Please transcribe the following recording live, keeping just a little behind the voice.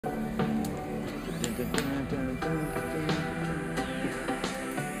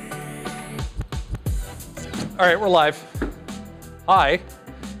All right, we're live. Hi,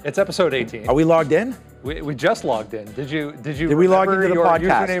 it's episode 18. Are we logged in? We just logged in. Did we log into the your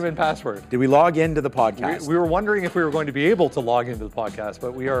podcast? Username and password? Did we log into the podcast? We were wondering if we were going to be able to log into the podcast,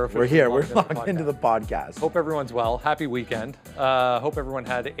 but we are officially We're here. We're logged logged into the podcast. Hope everyone's well. Happy weekend. Hope everyone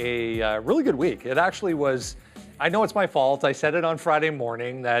had a really good week. It actually was. I know it's my fault. I said it on Friday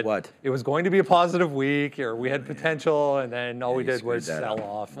morning that it was going to be a positive week, or we had potential, and then all we did was sell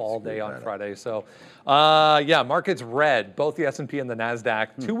off all day on Friday. So, yeah, markets red, both the S&P and the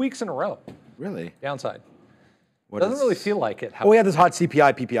NASDAQ, 2 weeks in a row. Really? Downside. Doesn't really feel like it. Oh, we had this hot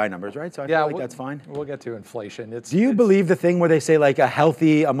CPI, PPI numbers, right? So I feel like that's fine. We'll get to inflation. Do you believe the thing where they say like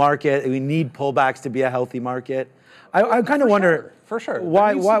a market, we need pullbacks to be a healthy market? I kind of wonder. For sure.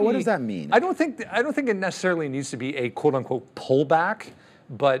 Why? What does that mean? I don't think it necessarily needs to be a quote unquote pullback,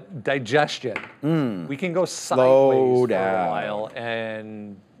 but digestion. We can go sideways for a while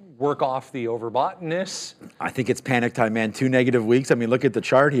and work off the overboughtness. I think it's panic time, man. 2 negative weeks. I mean, look at the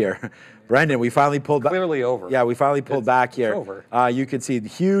chart here. Brendan, we finally pulled back. Clearly over. Yeah, we finally pulled back here. It's over. You can see the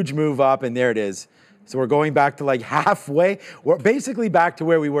huge move up, and there it is. So we're going back to like halfway. We're basically back to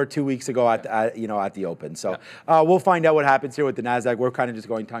where we were 2 weeks ago at the open. So we'll find out what happens here with the NASDAQ. We're kind of just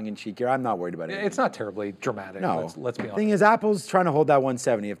going tongue in cheek here. I'm not worried about it. It's not terribly dramatic. No. Let's be honest. The thing is, Apple's trying to hold that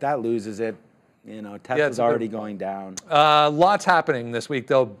 170. If that loses it, Tesla's already going down. Lots happening this week,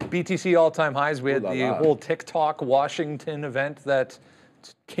 though. BTC all-time highs. We had the whole TikTok Washington event that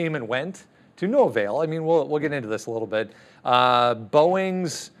came and went to no avail. I mean, we'll get into this a little bit.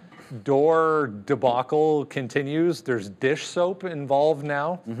 Boeing's door debacle continues. There's dish soap involved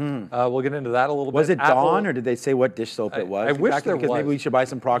now. We'll get into that a little bit. Was it Dawn, or did they say what dish soap it was? I wish there was. Because maybe we should buy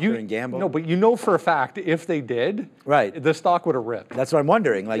some Procter & Gamble. No, but you know for a fact, if they did, the stock would have ripped. That's what I'm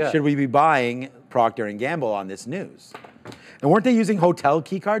wondering. Like, should we be buying Procter & Gamble on this news? And weren't they using hotel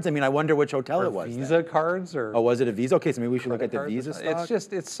key cards? I mean, I wonder which hotel it was. Visa cards? Or was it a Visa? Okay, so maybe we should look at the Visa stock.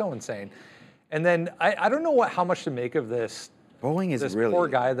 It's so insane. And then I don't know how much to make of this. Boeing is this really... poor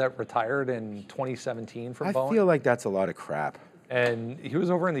guy that retired in 2017 from Boeing. I feel like that's a lot of crap. And he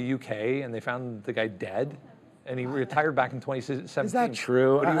was over in the UK, and they found the guy dead, and he retired back in 2017. Is that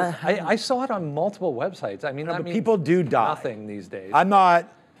true? I saw it on multiple websites. I mean, that means people do die. Nothing these days. I'm not,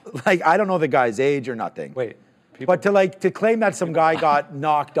 I don't know the guy's age or nothing. Wait. But to claim that some guy got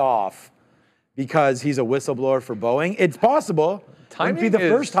knocked off because he's a whistleblower for Boeing, it's possible. Wouldn't be the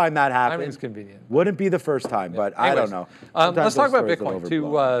first time that happened. Timing's convenient. Wouldn't be the first time, but anyways, I don't know. Let's talk about Bitcoin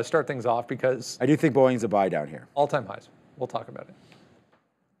to start things off, because I do think Boeing's a buy down here. All-time highs. We'll talk about it.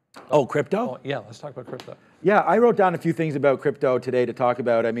 Oh, crypto? Yeah, let's talk about crypto. Yeah, I wrote down a few things about crypto today to talk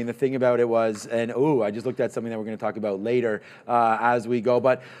about. I mean, the thing about it was, I just looked at something that we're going to talk about later as we go.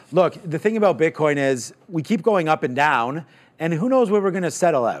 But look, the thing about Bitcoin is we keep going up and down, and who knows where we're going to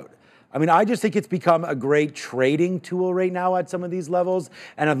settle out. I mean, I just think it's become a great trading tool right now at some of these levels.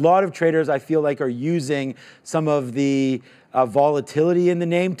 And a lot of traders, I feel like, are using some of the volatility in the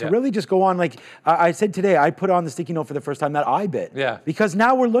name to really just go on. Like I said today, I put on the sticky note for the first time that IBIT. Yeah. Because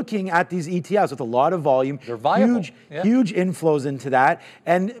now we're looking at these ETFs with a lot of volume. They're viable. Huge inflows into that.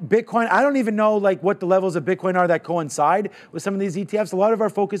 And Bitcoin, I don't even know like what the levels of Bitcoin are that coincide with some of these ETFs. A lot of our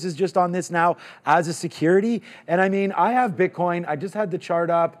focus is just on this now as a security. And I mean, I have Bitcoin. I just had the chart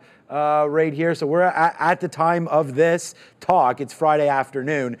up. Right here. So we're at the time of this talk, it's Friday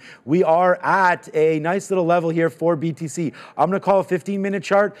afternoon. We are at a nice little level here for BTC. I'm going to call a 15-minute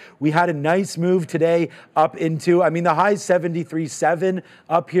chart. We had a nice move today up into, I mean, the high 73.7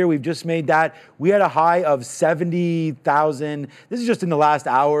 up here. We've just made that. We had a high of 70,000. This is just in the last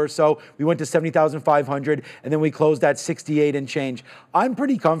hour or so. We went to 70,500, and then we closed at 68 and change. I'm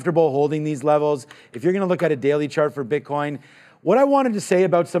pretty comfortable holding these levels. If you're going to look at a daily chart for Bitcoin, what I wanted to say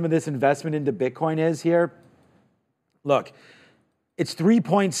about some of this investment into Bitcoin is here, look, it's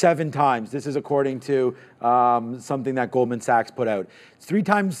 3.7 times. This is according to something that Goldman Sachs put out. It's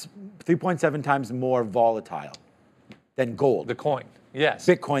 3.7 times more volatile than gold. The coin, yes.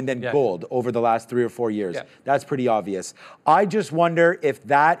 Bitcoin than gold over the last 3 or 4 years. Yeah. That's pretty obvious. I just wonder if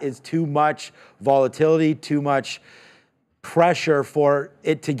that is too much volatility, too much pressure for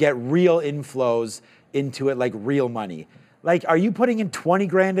it to get real inflows into it, like real money. Like, are you putting in 20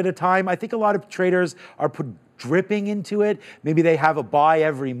 grand at a time? I think a lot of traders are dripping into it. Maybe they have a buy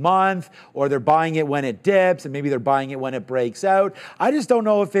every month, or they're buying it when it dips, and maybe they're buying it when it breaks out. I just don't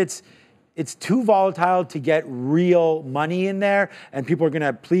know if it's it's too volatile to get real money in there. And people are going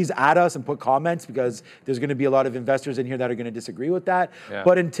to please add us and put comments, because there's going to be a lot of investors in here that are going to disagree with that. Yeah.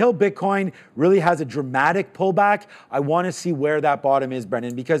 But until Bitcoin really has a dramatic pullback, I want to see where that bottom is,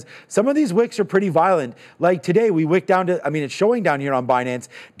 Brendan, because some of these wicks are pretty violent. Like today, we wicked down to, I mean, it's showing down here on Binance,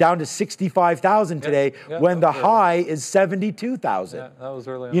 down to 65,000 today, when the high is 72,000. Yeah, that was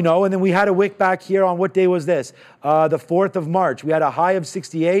early on. You know, and then we had a wick back here on, what day was this? The 4th of March. We had a high of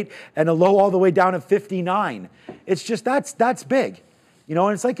 68 and a low all the way down to 59. It's just, that's big. You know,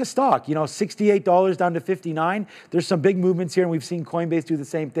 and it's like a stock, you know, $68 down to 59. There's some big movements here, and we've seen Coinbase do the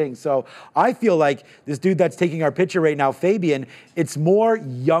same thing. So I feel like this dude that's taking our picture right now, Fabian, it's more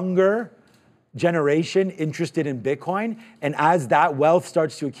younger generation interested in Bitcoin. And as that wealth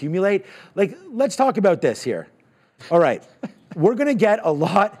starts to accumulate, like, let's talk about this here. All right, we're going to get a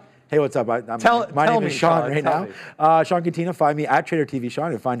lot. Hey, what's up? My name is Sean right now. Sean Cantina, find me at TraderTV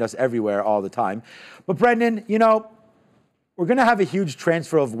Sean. You find us everywhere all the time. But Brendan, you know, we're going to have a huge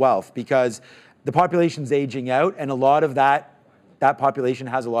transfer of wealth because the population's aging out, and a lot of that population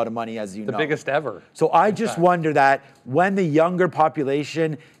has a lot of money, as you know. The biggest ever. So I just wonder that when the younger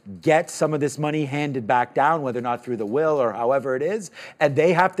population gets some of this money handed back down, whether or not through the will or however it is, and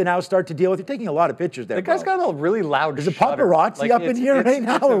they have to now start to deal with it. You're taking a lot of pictures there. The guy's got a really loud Is it paparazzi up in here right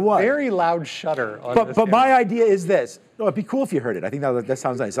now or what? Very loud shutter on this But my idea is this. Oh, it'd be cool if you heard it. I think that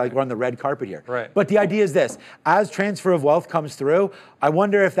sounds nice. Like we're on the red carpet here. Right. But the idea is this. As transfer of wealth comes through, I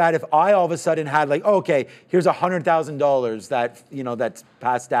wonder if I all of a sudden had like, oh, okay, here's $100,000 that, you know, that's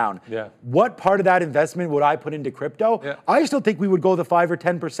passed down. Yeah. What part of that investment would I put into crypto? Yeah. I still think we would go the 5 or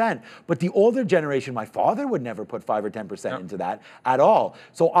 10%. But the older generation, my father would never put 5 or 10% into that at all.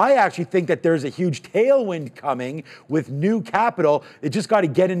 So I actually think that there's a huge tailwind coming with new capital. It just got to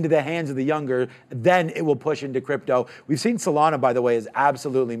get into the hands of the younger. Then it will push into crypto. We've seen Solana, by the way, is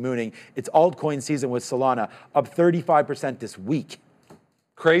absolutely mooning. It's altcoin season with Solana, up 35% this week.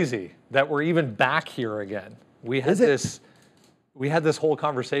 Crazy that we're even back here again. We had this whole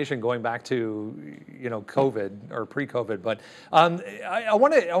conversation going back to, you know, COVID or pre-COVID. But I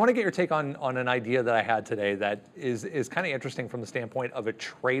want to get your take on an idea that I had today that is kind of interesting from the standpoint of a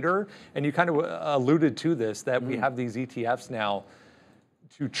trader. And you kind of alluded to this, that we have these ETFs now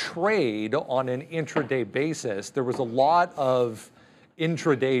to trade on an intraday basis. There was a lot of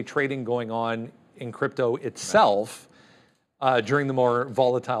intraday trading going on in crypto itself during the more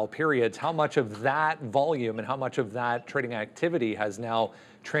volatile periods. How much of that volume and how much of that trading activity has now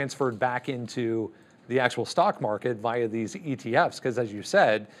transferred back into the actual stock market via these ETFs? Because as you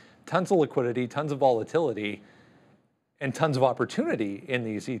said, tons of liquidity, tons of volatility, and tons of opportunity in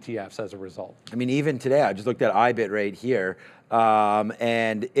these ETFs as a result. I mean, even today, I just looked at IBIT right here,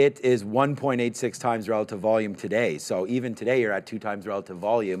 and it is 1.86 times relative volume today. So even today, you're at 2 times relative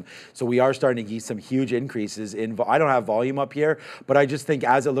volume. So we are starting to get some huge increases in, I don't have volume up here, but I just think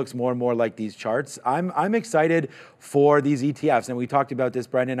as it looks more and more like these charts, I'm excited for these ETFs. And we talked about this,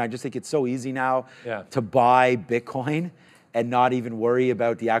 Brendan. I just think it's so easy now to buy Bitcoin and not even worry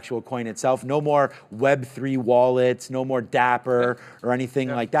about the actual coin itself. No more Web3 wallets, no more Dapper or anything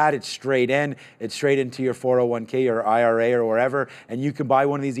like that. It's straight in. It's straight into your 401k or IRA or wherever, and you can buy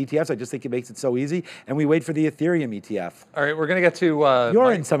one of these ETFs. I just think it makes it so easy. And we wait for the Ethereum ETF. All right, we're going to get to...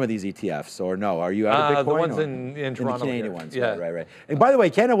 You're in some of these ETFs, or no? Are you out of Bitcoin? The ones in Toronto. The Canadian ones, right. And by the way,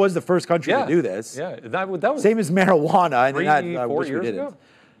 Canada was the first country to do this. Yeah, that was... Same as marijuana. And 4 years ago?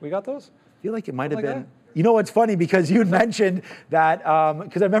 We got those? I feel like it might have been... You know, it's funny because you mentioned that,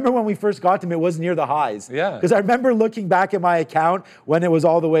 because I remember when we first got them, it was near the highs. Yeah. Because I remember looking back at my account when it was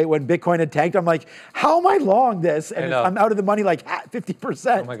all the way, when Bitcoin had tanked, I'm like, how am I long this? And I'm out of the money like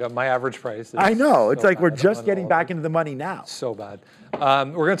 50%. Oh my God, my average price is I know, it's so like we're just getting back into the money now. So bad.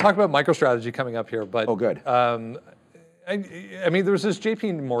 We're going to talk about MicroStrategy coming up here, but... Oh, good. I mean, there was this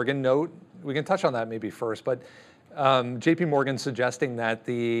JP Morgan note. We can touch on that maybe first, but JP Morgan suggesting that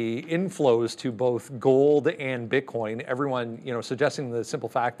the inflows to both gold and Bitcoin, everyone, you know, suggesting the simple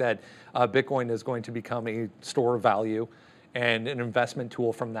fact that Bitcoin is going to become a store of value and an investment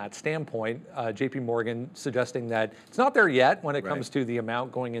tool from that standpoint. JP Morgan suggesting that it's not there yet when it comes to the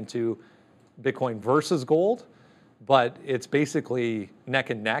amount going into Bitcoin versus gold, but it's basically neck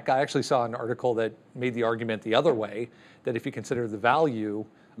and neck. I actually saw an article that made the argument the other way, that if you consider the value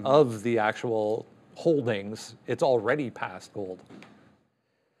of the actual holdings, it's already past gold.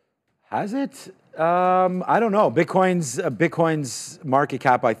 Has it? I don't know. Bitcoin's market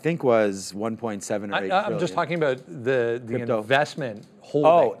cap, I think, was 1.7 or 8 trillion. I'm just talking about the investment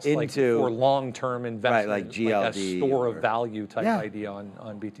holdings, into like for long-term investment, like GLD, like a store of value type idea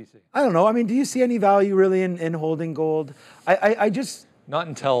on BTC. I don't know. I mean, do you see any value really in holding gold? I just Not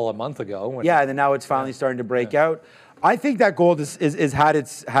until a month ago. Yeah, and then now it's finally starting to break out. I think that gold is had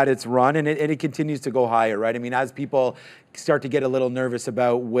its run, and it continues to go higher, right? I mean, as people start to get a little nervous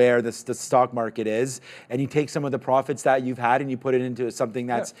about where the stock market is, and you take some of the profits that you've had and you put it into something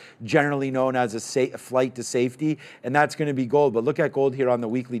that's generally known as a flight to safety, and that's going to be gold. But look at gold here on the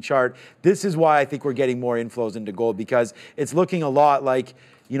weekly chart. This is why I think we're getting more inflows into gold, because it's looking a lot like,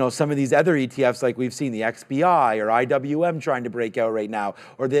 you know, some of these other ETFs, like we've seen the XBI or IWM trying to break out right now,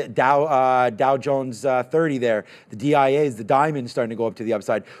 or the Dow Jones 30 there, the DIAs, the diamonds starting to go up to the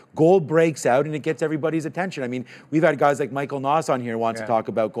upside. Gold breaks out and it gets everybody's attention. I mean, we've had guys like Michael Noss on here who wants to talk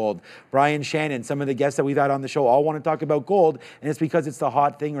about gold. Brian Shannon, some of the guests that we've had on the show all want to talk about gold, and it's because it's the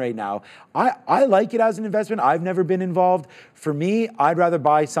hot thing right now. I like it as an investment. I've never been involved. For me, I'd rather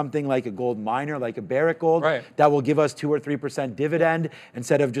buy something like a gold miner, like a Barrick Gold, that will give us 2 or 3% dividend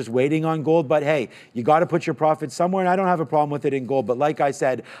instead of just waiting on gold. But hey, you got to put your profits somewhere, and I don't have a problem with it in gold. But like I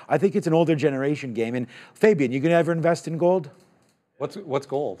said, I think it's an older generation game. And Fabian, you gonna ever invest in gold? What's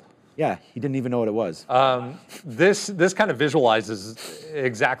gold? Yeah, he didn't even know what it was. This kind of visualizes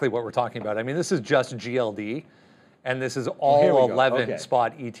exactly what we're talking about. I mean, this is just GLD, and this is all 11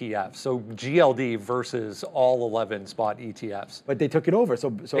 spot ETFs. So GLD versus all 11 spot ETFs. But they took it over, so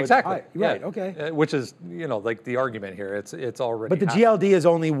exactly. It's high. Right, okay. Which is, you know, like the argument here. It's already. But the GLD is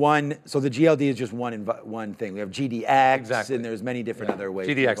only one. So the GLD is just one thing. We have GDX, and there's many different other ways.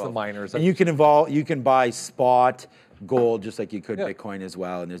 GDX, the miners, and you can buy spot gold just like you could Bitcoin as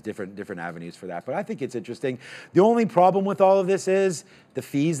well, and there's different avenues for that. But I think it's interesting. The only problem with all of this is the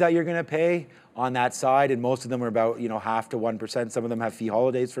fees that you're going to pay on that side, and most of them are about, you know, 0.5 to 1%. Some of them have fee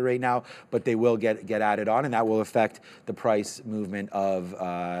holidays for right now, but they will get added on, and that will affect the price movement of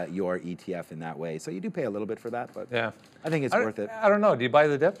your ETF in that way. So you do pay a little bit for that, but I think it's worth it. I don't know. Do you buy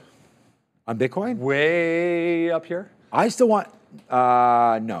the dip on Bitcoin? Way up here? I still want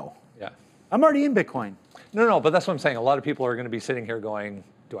no. Yeah. I'm already in Bitcoin. No, but that's what I'm saying. A lot of people are going to be sitting here going,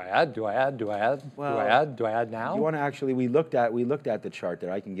 do I add? Do I add? Do I add? Well, do I add? Do I add now? You want to actually? We looked at the chart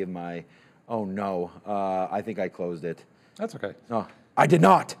there. I can give my. Oh no, I think I closed it. That's okay. No, I did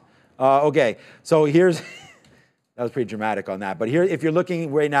not. Okay, so here's. That was pretty dramatic on that. But here, if you're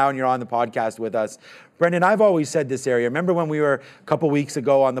looking right now and you're on the podcast with us, Brendan, I've always said this area. Remember when we were a couple weeks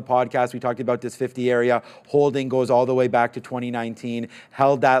ago on the podcast, we talked about this 50 area holding goes all the way back to 2019,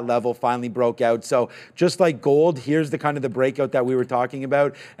 held that level, finally broke out. So just like gold, here's the kind of the breakout that we were talking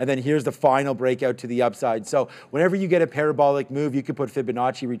about, and then here's the final breakout to the upside. So whenever you get a parabolic move, you could put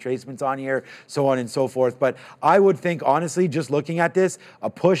Fibonacci retracements on here, so on and so forth. But I would think, honestly, just looking at this, a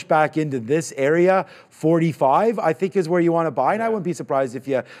push back into this area, 45, I think is where you want to buy, and I wouldn't be surprised if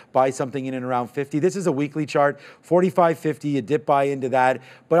you buy something in and around 50. This is a weekly chart, 45, 50, you dip buy into that.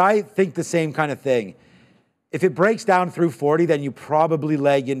 But I think the same kind of thing. If it breaks down through 40, then you probably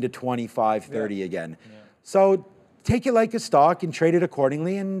leg into 25, 30 again. Yeah. So take it like a stock and trade it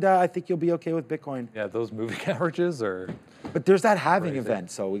accordingly, and I think you'll be okay with Bitcoin. Yeah, those moving averages are. But there's that halving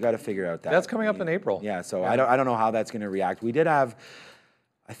event, so we got to figure out that. That's coming up in April. Yeah, so I don't know how that's going to react. We did have.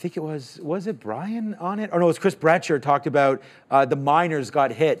 I think it was it Brian on it? Or no, it was Chris Bretcher talked about the miners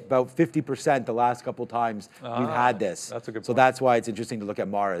got hit about 50% the last couple times we've had this. That's a good point. So that's why it's interesting to look at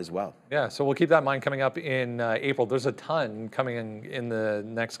Mara as well. Yeah, so we'll keep that in mind coming up in April. There's a ton coming in the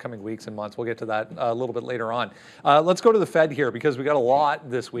next coming weeks and months. We'll get to that a little bit later on. Let's go to the Fed here because we got a lot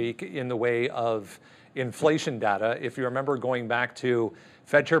this week in the way of inflation data. If you remember going back to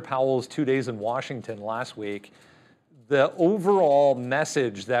Fed Chair Powell's 2 days in Washington last week, the overall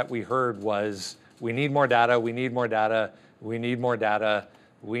message that we heard was we need more data, we need more data, we need more data,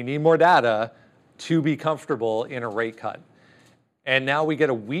 we need more data to be comfortable in a rate cut. And now we get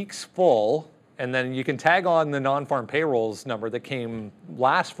a week's full, and then you can tag on the non-farm payrolls number that came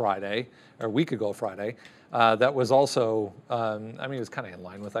last Friday, or a week ago Friday, that was also, I mean, it was kind of in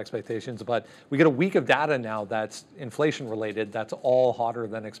line with expectations, but we get a week of data now that's inflation related, that's all hotter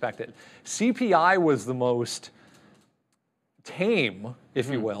than expected. CPI was the most tame,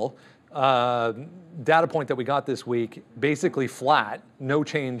 if you will, data point that we got this week, basically flat, no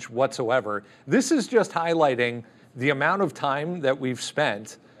change whatsoever. This is just highlighting the amount of time that we've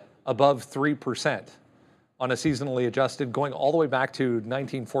spent above 3% on a seasonally adjusted, going all the way back to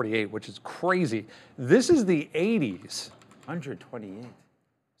 1948, which is crazy. This is the 80s. 128.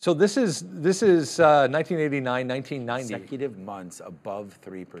 So this is 1989, 1990. Consecutive months above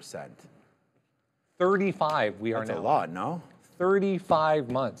 3%. 35 we are now. That's a lot, no? 35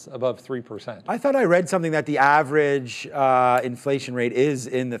 months above 3%. I thought I read something that the average inflation rate is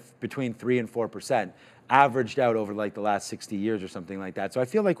in between 3 and 4%, averaged out over like the last 60 years or something like that. So I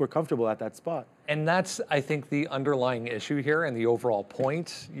feel like we're comfortable at that spot. And that's, I think, the underlying issue here and the overall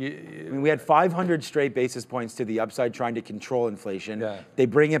point. I mean, we had 500 straight basis points to the upside trying to control inflation. Yeah. They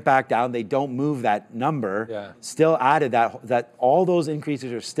bring it back down. They don't move that number. Yeah. Still added that all those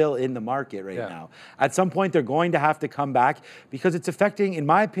increases are still in the market right now. At some point, they're going to have to come back because it's affecting, in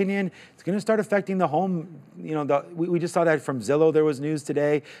my opinion, it's going to start affecting the home. You know, we just saw that from Zillow. There was news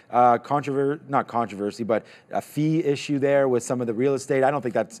today, not controversy, but a fee issue there with some of the real estate. I don't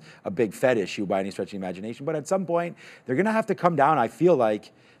think that's a big Fed issue by any stretch of the imagination, but at some point, they're going to have to come down. I feel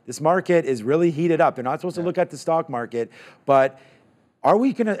like this market is really heated up. They're not supposed to look at the stock market, but are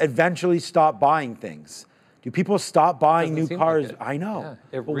we going to eventually stop buying things? Do people stop buying new cars? Like I know,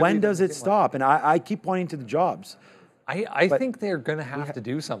 but really when does it stop? And I keep pointing to the jobs. I think they're going to have to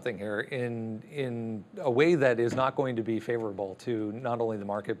do something here in a way that is not going to be favorable to not only the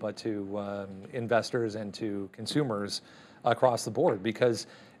market, but to investors and to consumers across the board. Because,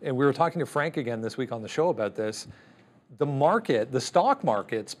 and we were talking to Frank again this week on the show about this, the market, the stock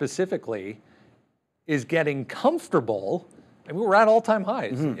market specifically, is getting comfortable. I mean, we're at all-time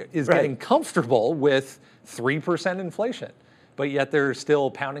highs. Is getting comfortable with 3% inflation, but yet they're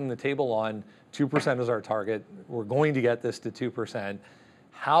still pounding the table on 2% is our target. We're going to get this to 2%.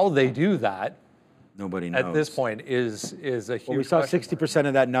 How they do that, nobody knows. At this point is a huge. Well, we saw 60%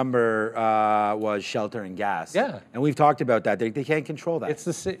 of that number was shelter and gas. Yeah, and we've talked about that. They can't control that. It's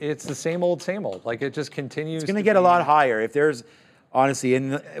the same old, same old. Like it just continues. It's going to get a lot higher if there's, honestly,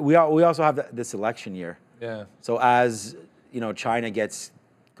 and we also have this election year. Yeah. So as you know, China gets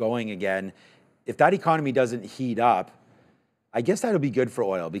going again, if that economy doesn't heat up, I guess that'll be good for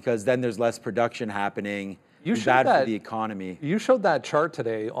oil because then there's less production happening. It's bad for the economy. You showed that chart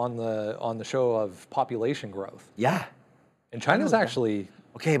today on the show of population growth. Yeah. And China's actually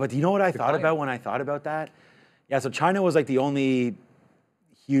okay, but do you know what I thought about when I thought about that? Yeah, so China was like the only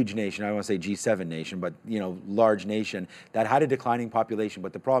huge nation, I don't want to say G7 nation, but you know, large nation that had a declining population.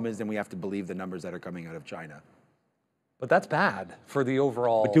 But the problem is then we have to believe the numbers that are coming out of China. But that's bad for the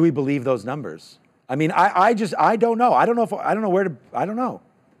overall. But do we believe those numbers? I mean, I don't know. I don't know.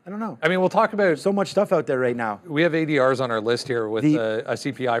 I mean, we'll talk about so much stuff out there right now. We have ADRs on our list here with a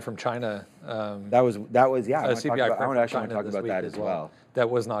CPI from China. That was yeah. A CPI I actually want to talk about that as well. That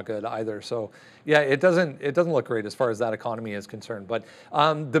was not good either. So yeah, it doesn't look great as far as that economy is concerned. But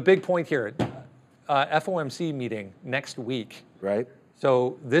the big point here, FOMC meeting next week. Right.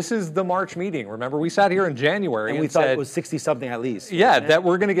 So this is the March meeting. Remember, we sat here in January and we thought it was 60-something at least. Yeah, that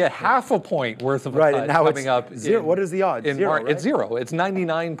we're going to get half a point worth of a cut and now coming up. Zero. What is the odds? Zero, right? It's zero. It's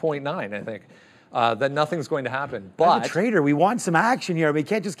 99.9, I think, that nothing's going to happen. But as a trader, we want some action here. We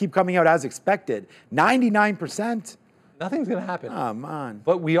can't just keep coming out as expected. 99%. Nothing's going to happen. Come on.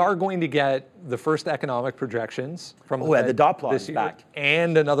 But we are going to get the first economic projections from the dot plot this is back.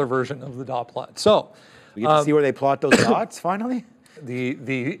 And another version of the dot plot. So we get to see where they plot those dots finally.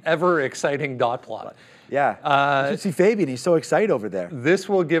 The ever exciting dot plot. Yeah, you should see Fabian. He's so excited over there. This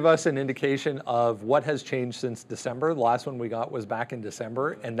will give us an indication of what has changed since December. The last one we got was back in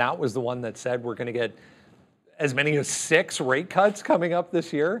December, and that was the one that said we're going to get as many as 6 rate cuts coming up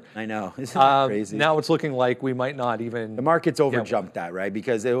this year. I know, isn't that crazy? Now it's looking like we might not even. The market's overjumped that, right?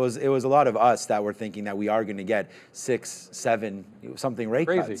 Because it was a lot of us that were thinking that we are going to get 6, 7 something rate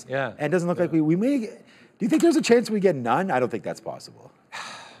cuts. Yeah. And it doesn't look like we may. Do you think there's a chance we get none? I don't think that's possible.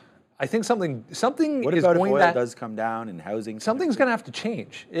 I think something what is about going if oil does come down and housing? Something's going to have to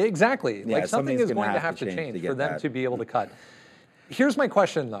change. Exactly. Yeah, like something is going to have to change for them to be able to cut. Here's my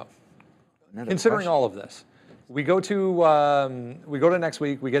question though. Considering all of this, we go to next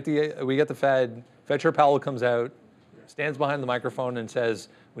week. We get the Fed. Fed Chair Powell comes out, stands behind the microphone and says,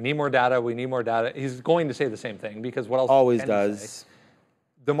 "We need more data. We need more data." He's going to say the same thing because what else? Always does.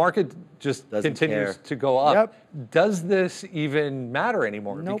 The market just continues to go up. Yep. Does this even matter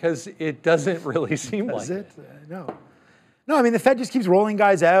anymore? Nope. Because it doesn't really seem like it. No. No, I mean, the Fed just keeps rolling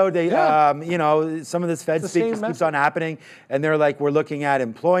guys out. They, you know, some of this Fed speak just keeps on happening. And they're like, we're looking at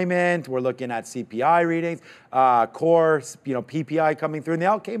employment, we're looking at CPI readings, core, you know, PPI coming through. And they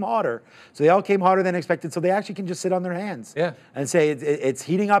all came hotter. So they all came hotter than expected. So they actually can just sit on their hands and say, it's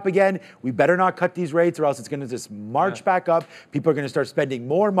heating up again. We better not cut these rates or else it's going to just march back up. People are going to start spending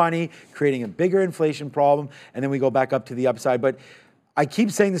more money, creating a bigger inflation problem. And then we go back up to the upside. But I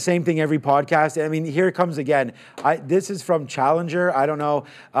keep saying the same thing every podcast. I mean, here it comes again. This is from Challenger. I don't know.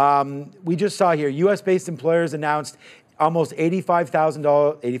 We just saw here, U.S.-based employers announced almost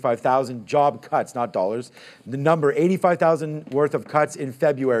 85,000 job cuts, not dollars. The number, 85,000 worth of cuts in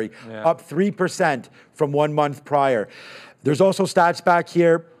February, up 3% from 1 month prior. There's also stats back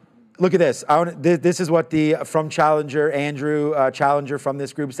here. look at this. This is what the from Challenger, Andrew Challenger from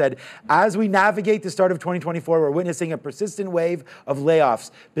this group said. As we navigate the start of 2024, we're witnessing a persistent wave of layoffs.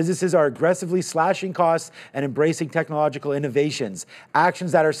 Businesses are aggressively slashing costs and embracing technological innovations,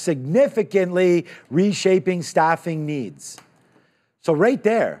 actions that are significantly reshaping staffing needs. So right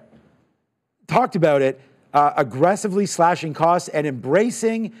there, talked about it, aggressively slashing costs and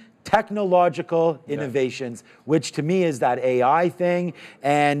embracing technological innovations, which to me is that AI thing.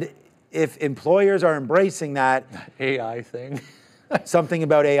 And if employers are embracing that AI thing, something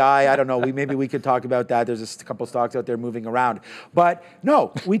about AI, I don't know, maybe we could talk about that. There's a couple stocks out there moving around. But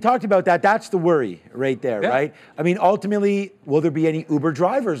no, we talked about that. That's the worry right there, right? I mean, ultimately, will there be any Uber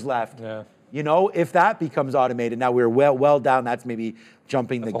drivers left? Yeah. You know, if that becomes automated. Now we're well down, that's maybe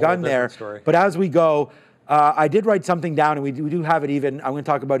jumping the gun there. Story. But as we go, I did write something down, and we do have it even. I'm going to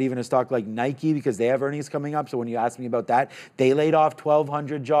talk about even a stock like Nike because they have earnings coming up. So when you ask me about that, they laid off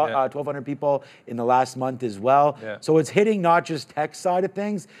 1,200 people in the last month as well. Yeah. So it's hitting not just tech side of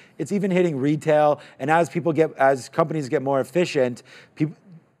things, it's even hitting retail. And as companies get more efficient,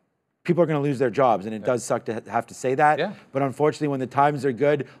 people are going to lose their jobs, and it does suck to have to say that. Yeah. But unfortunately, when the times are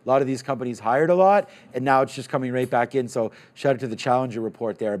good, a lot of these companies hired a lot, and now it's just coming right back in. So shout out to the Challenger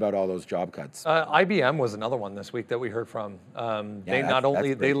report there about all those job cuts. IBM was another one this week that we heard from.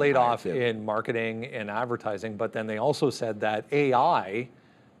 They laid off in marketing and advertising, but then they also said that AI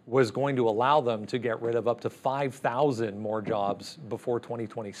was going to allow them to get rid of up to 5,000 more jobs before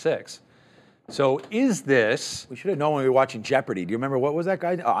 2026. So is this... We should have known when we were watching Jeopardy. Do you remember, what was that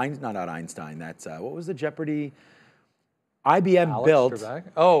guy? Oh, not Einstein. That's, what was the Jeopardy? IBM Alex built... Trebek?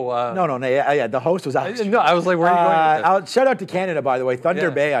 Oh. No, yeah, the host was Alex Trebek. No, I was like, where are you going with this? Shout out to Canada, by the way.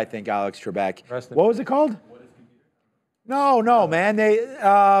 Thunder Bay, I think, Alex Trebek. What was it called? No, man.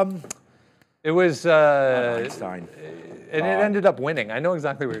 It was... Einstein. And it ended up winning. I know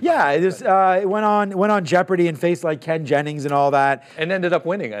exactly what you're talking about. It went on Jeopardy and faced like Ken Jennings and all that. And ended up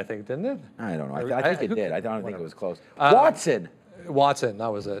winning, I think, didn't it? I don't know. I think it did. I don't think it was close. Watson, that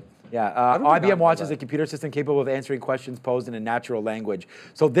was it. Yeah, IBM Watson is a computer system capable of answering questions posed in a natural language.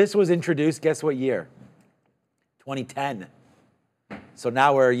 So this was introduced, guess what year? 2010. So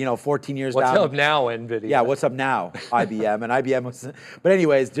now we're, 14 years down. What's up now, NVIDIA? Yeah, what's up now, IBM? And IBM was... But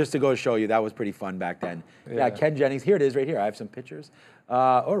anyways, just to go show you, that was pretty fun back then. Yeah, Ken Jennings. Here it is right here. I have some pictures.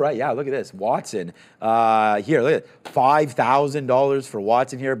 All right, yeah, look at this. Watson. Here, look at it. $5,000 for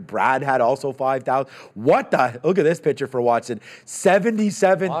Watson here. Brad had also $5,000. What the? Look at this picture for Watson.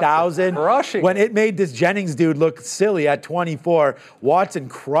 $77,000. Crushing. When it made this Jennings dude look silly at 24. Watson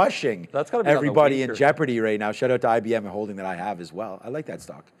crushing. That's gotta be everybody in Jeopardy right now. Shout out to IBM and holding that I have as well. I like that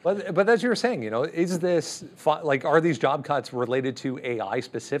stock. But as you were saying, is this are these job cuts related to AI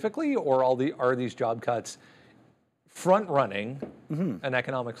specifically, or are these job cuts front-running an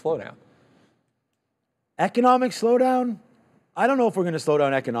economic slowdown? Economic slowdown? I don't know if we're going to slow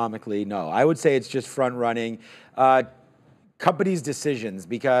down economically. No, I would say it's just front-running companies' decisions,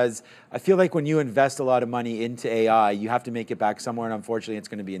 because I feel like when you invest a lot of money into AI, you have to make it back somewhere, and unfortunately, it's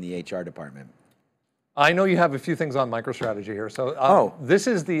going to be in the HR department. I know you have a few things on MicroStrategy here. So this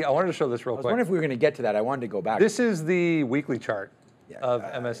is I wanted to show this real quick. I was wondering if we were going to get to that. I wanted to go back. This is the weekly chart of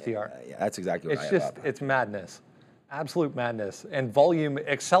MSTR. Yeah, that's exactly what it's madness. Absolute madness, and volume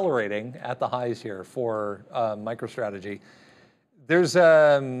accelerating at the highs here for MicroStrategy. There's,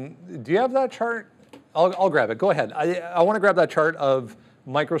 do you have that chart? I'll grab it. Go ahead. I want to grab that chart of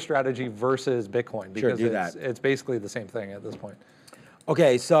MicroStrategy versus Bitcoin, because it's basically the same thing at this point.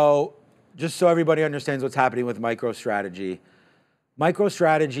 Okay, so just so everybody understands what's happening with MicroStrategy,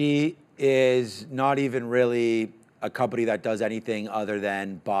 MicroStrategy is not even really a company that does anything other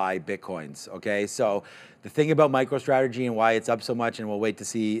than buy Bitcoins, okay? So the thing about MicroStrategy and why it's up so much, and we'll wait to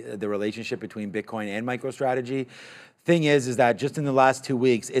see the relationship between Bitcoin and MicroStrategy, thing is that just in the last 2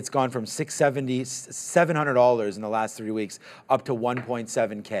 weeks, it's gone from $700 in the last 3 weeks up to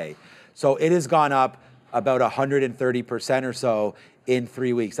 1.7K. So it has gone up about 130% or so in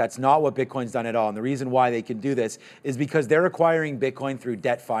 3 weeks. That's not what Bitcoin's done at all. And the reason why they can do this is because they're acquiring Bitcoin through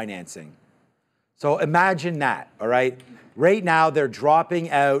debt financing. So imagine that, all right? Right now, they're dropping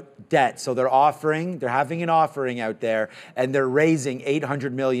out debt. So they're having an offering out there, and they're raising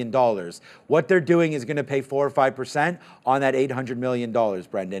 $800 million. What they're doing is going to pay 4 or 5% on that $800 million,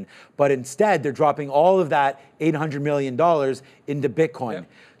 Brendan. But instead, they're dropping all of that $800 million into Bitcoin. Yep.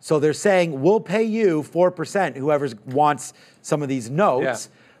 So they're saying, we'll pay you 4%, whoever wants some of these notes,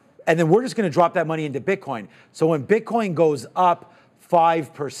 and then we're just going to drop that money into Bitcoin. So when Bitcoin goes up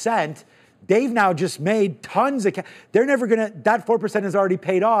 5%, they've now just made tons of cash. They're never going to, that 4% is already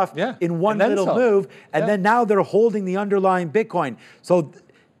paid off in one little move. And then now they're holding the underlying Bitcoin. So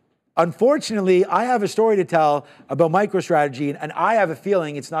Unfortunately, I have a story to tell about MicroStrategy, and I have a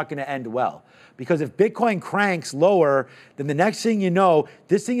feeling it's not going to end well. Because if Bitcoin cranks lower, then the next thing you know,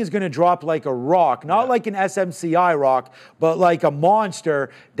 this thing is going to drop like a rock. Not like an SMCI rock, but like a monster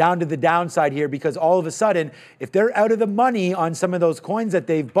down to the downside here. Because all of a sudden, if they're out of the money on some of those coins that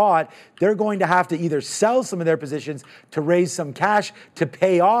they've bought, they're going to have to either sell some of their positions to raise some cash to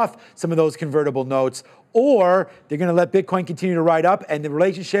pay off some of those convertible notes, or they're going to let Bitcoin continue to ride up and the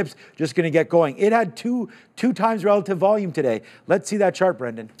relationship's just going to get going. It had two times relative volume today. Let's see that chart,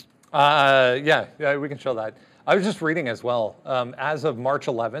 Brendan. Yeah, we can show that. I was just reading as well. As of March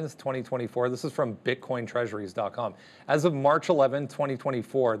 11th, 2024, this is from bitcointreasuries.com. As of March 11th,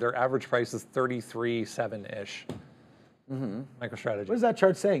 2024, their average price is 33.7-ish. MicroStrategy. What is that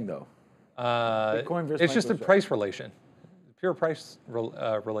chart saying, though? Bitcoin versus it's just a price relation. Pure price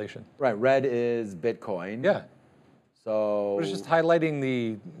relation. Right, red is Bitcoin. Yeah. So it's just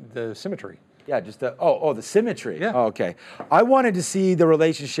highlighting the symmetry. Yeah, just the the symmetry. Yeah. Oh, okay. I wanted to see the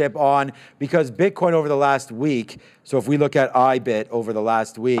relationship because Bitcoin over the last week, so if we look at IBIT over the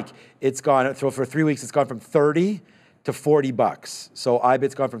last week, it's gone, so for 3 weeks, it's gone from 30 to 40 bucks. So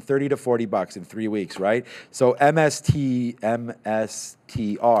IBIT's gone from 30 to 40 bucks in 3 weeks, right? So MSTR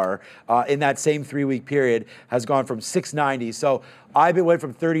in that same 3 week period has gone from 690. So IBIT went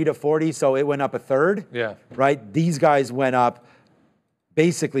from 30 to 40, so it went up a third. Yeah. Right? These guys went up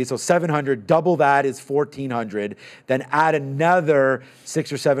basically, so 700, double that is 1,400, then add another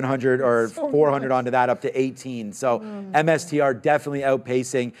 600 or 700 or 400 onto that up to 18. So MSTR definitely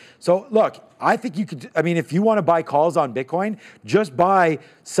outpacing. So look, I think you could, if you want to buy calls on Bitcoin, just buy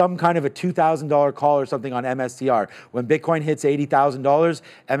some kind of a $2,000 call or something on MSTR. When Bitcoin hits $80,000,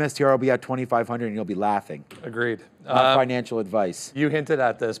 MSTR will be at 2,500 and you'll be laughing. Agreed. Not financial advice. You hinted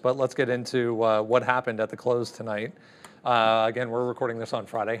at this, but let's get into what happened at the close tonight. Again, we're recording this on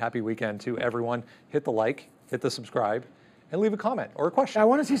Friday. Happy weekend to everyone. Hit the like, hit the subscribe, and leave a comment or a question. I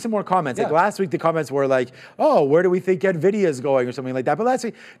want to see some more comments. Yeah. Like last week, the comments were like, oh, where do we think NVIDIA is going or something like that. But last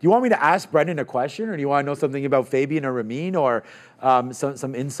week, do you want me to ask Brendan a question, or do you want to know something about Fabian or Ramin, or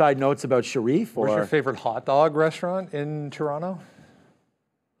some inside notes about Sharif? What's your favorite hot dog restaurant in Toronto?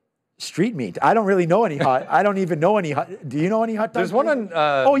 Street meat. I don't really know any hot. I don't even know any hot. Do you know any hot dogs? There's one on.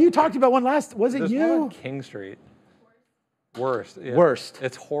 Oh, you talked about one last. Was it you? One on King Street. Worst. Yeah. Worst.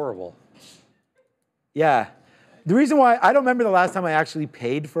 It's horrible. Yeah. The reason why I don't remember the last time I actually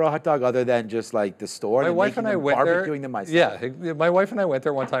paid for a hot dog other than just like the store. My wife and I went there. Barbecuing them myself. Yeah, my wife and I went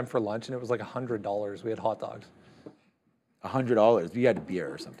there one time for lunch, and it was like $100. We had hot dogs. $100. You had a beer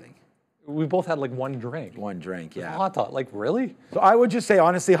or something. We both had like one drink. One drink, yeah. Hot dog, like really? So I would just say,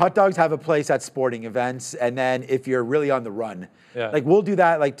 honestly, hot dogs have a place at sporting events, and then if you're really on the run, like we'll do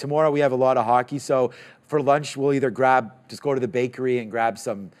that. Like tomorrow we have a lot of hockey, so for lunch we'll either just go to the bakery and grab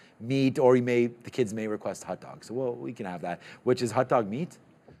some meat, or the kids may request hot dogs. So we can have that, which is hot dog meat.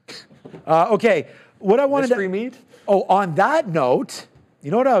 Okay, what I wanted Mystery meat? Oh, on that note, you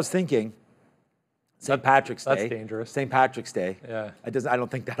know what I was thinking? St. Patrick's Day. That's dangerous. St. Patrick's Day. Yeah. I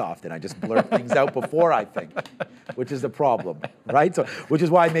don't think that often. I just blurt things out before I think, which is the problem, right? So, which is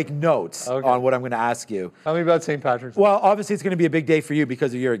why I make notes on what I'm going to ask you. Tell me about St. Patrick's Day. Well, obviously it's going to be a big day for you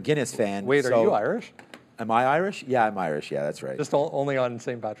because you're a Guinness fan. Wait, are you Irish? Am I Irish? Yeah, I'm Irish. Yeah, that's right. Just only on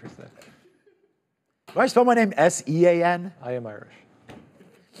St. Patrick's Day. Do I spell my name S-E-A-N? I am Irish.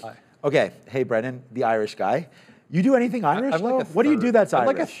 Hi. Okay. Hey, Brendan, the Irish guy. You do anything Irish, though? What do you do that's I'm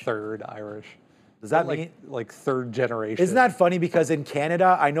Irish? like a third Irish. Does that mean like third generation? Isn't that funny? Because in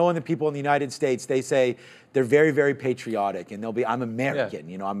Canada, I know in the people in the United States, they say they're very, very patriotic, and they'll be, I'm American.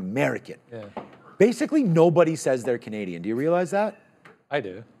 You know, I'm American. Yeah. Basically, nobody says they're Canadian. Do you realize that? I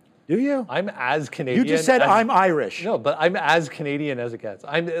do. Do you? I'm as Canadian. You just said I'm Irish. No, but I'm as Canadian as it gets.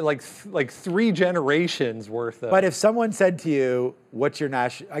 I'm like 3 generations worth of. But if someone said to you, "What's your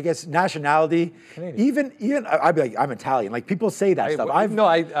nationality?" Canadian. Even I'd be like, "I'm Italian." Like people say that stuff. I've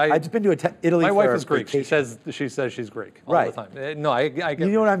just been to Italy. My for wife is Greek. Vacation. She says she's Greek all the time. No, I get.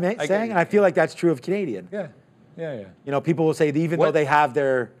 You know what I'm saying? And I feel like that's true of Canadian. Yeah. You know, people will say that even though they have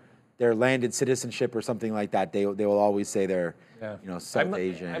their landed citizenship or something like that, they will always say they're South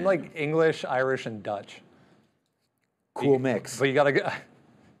Asian. I'm like English, Irish, and Dutch. Cool mix. But you gotta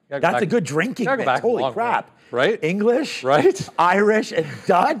That's a good drinking mix. Holy crap! Right? English, right? Irish, and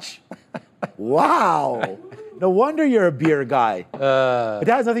Dutch. Wow. No wonder you're a beer guy. But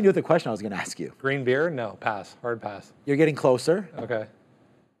that has nothing to do with the question I was going to ask you. Green beer? No, pass. Hard pass. You're getting closer. Okay.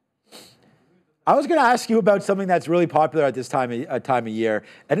 I was going to ask you about something that's really popular at this time of year,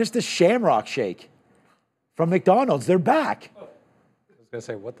 and it's the Shamrock Shake from McDonald's. They're back. I was going to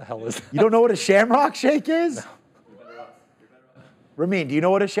say, what the hell is that? You don't know what a Shamrock Shake is? No. Ramin, do you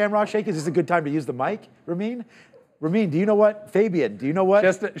know what a shamrock shake is? Is this a good time to use the mic, Ramin? Ramin, do you know what? Fabian, do you know what?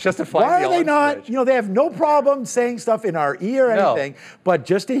 Just to find Why are they not? You know, they have no problem saying stuff in our ear or anything, but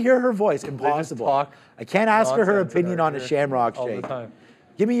just to hear her voice, impossible. I can't ask her opinion on a shamrock shake.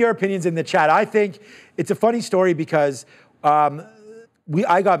 Give me your opinions in the chat. I think it's a funny story because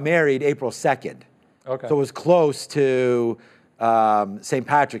I got married April 2nd. Okay. So it was close to St.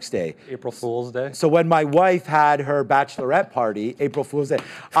 Patrick's Day. April Fool's Day. So when my wife had her bachelorette party, April Fool's Day,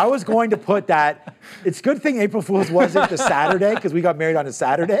 I was going to put that, it's a good thing April Fool's wasn't the Saturday, because we got married on a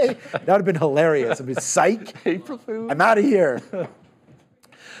Saturday. That would have been hilarious. I'd be psych. April Fool's. I'm out of here.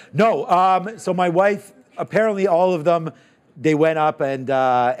 No, so my wife, apparently all of them, they went up and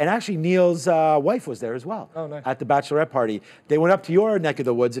actually Neil's wife was there as well. Oh, nice. At the bachelorette party. They went up to your neck of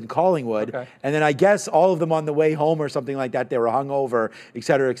the woods in Collingwood, and then I guess all of them on the way home or something like that, they were hungover,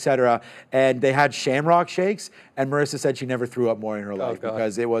 et cetera, and they had shamrock shakes, and Marissa said she never threw up more in her life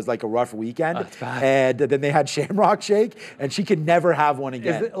because it was like a rough weekend, and then they had shamrock shake, and she could never have one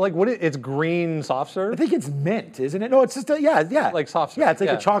again. Is it, like, it's green soft serve? I think it's mint, isn't it? No, it's just like soft serve. Yeah, it's like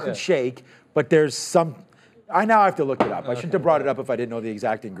a chocolate shake, but there's some. I now have to look it up. I shouldn't have brought it up if I didn't know the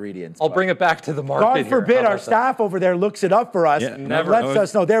exact ingredients. I'll bring it back to the market. God forbid our staff over there looks it up for us and lets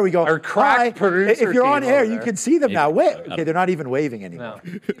us know. There we go. Our crack producer. If you're on air, you can see them now. Wait, okay, they're not even waving anymore.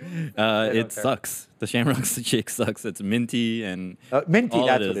 No. It sucks. The shamrock shake sucks. It's minty and minty.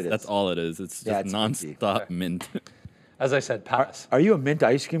 That's what it is. That's all it is. It's just nonstop mint. As I said, pass. Are you a mint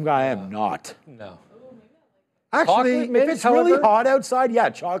ice cream guy? I am not. No. Actually, if it's really hot outside,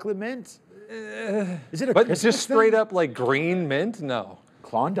 chocolate mint. Is it a Christmas just straight up like green mint? No.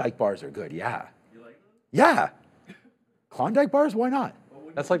 Klondike bars are good, yeah. Yeah. Klondike bars, why not?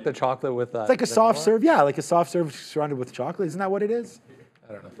 That's like the chocolate with it's like a soft serve, like a soft serve surrounded with chocolate. Isn't that what it is?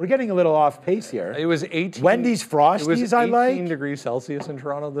 I don't know. We're getting a little off pace here. It was 18. Wendy's Frosties, it was I like. 18 degrees Celsius in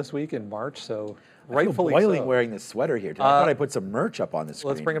Toronto this week in March, so rightfully boiling wearing this sweater here. I thought I put some merch up on the screen.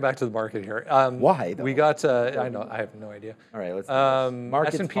 Let's bring it back to the market here. Why, though? We got, I know, I have no idea. All right, let's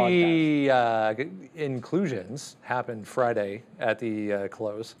S&P inclusions happened Friday at the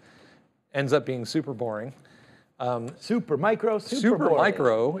close. Ends up being super boring. Super micro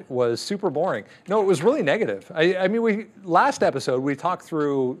was super boring. No, it was really negative. I mean, last episode, we talked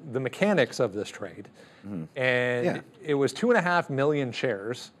through the mechanics of this trade. And it was 2.5 million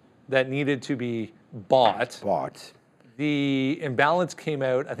shares that needed to be bought. The imbalance came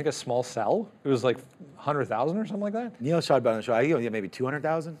out, I think, a small sell. It was like 100,000 or something like that. Neil shot about on the show. I think maybe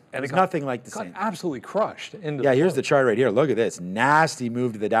 200,000. And it's nothing like the same. Absolutely crushed. Here's the chart right here. Look at this. Nasty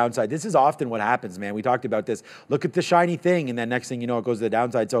move to the downside. This is often what happens, man. We talked about this. Look at the shiny thing, and then next thing you know, it goes to the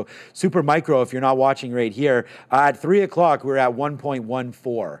downside. So super micro, if you're not watching right here, at 3 o'clock, we're at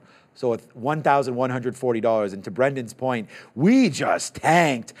 1.14. So at $1,140. And to Brendan's point, we just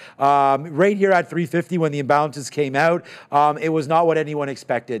tanked. Right here at 350 when the imbalances came out, it was not what anyone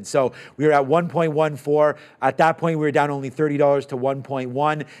expected. So we were at 1.14. At that point, we were down only $30 to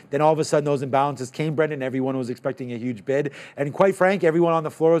 1.1. Then all of a sudden, those imbalances came, Brendan. Everyone was expecting a huge bid. And quite frank, everyone on the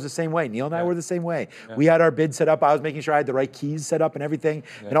floor was the same way. Neil and I were the same way. We had our bid set up. I was making sure I had the right keys set up and everything.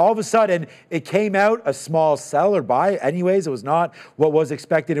 And all of a sudden, it came out a small sell or buy. Anyways, it was not what was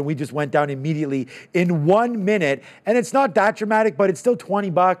expected. And we just went down immediately in 1 minute. And it's not that dramatic, but it's still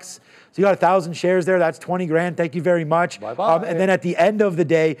 $20. So you got 1,000 shares there. That's 20 grand. Thank you very much. Bye-bye. And then at the end of the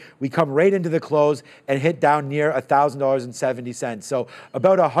day, we come right into the close and hit down near $1,000.70. So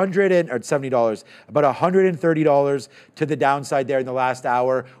about $70, about $130 to the downside there in the last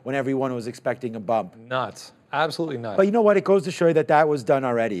hour when everyone was expecting a bump. Nuts. Absolutely nuts. But you know what? It goes to show you that was done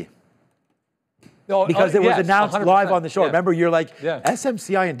already. Because it was announced 100%. Live on the show. Remember, you're like,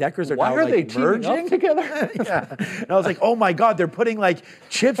 SMCI and Deckers are now like merging together. And I was like, oh my God, they're putting like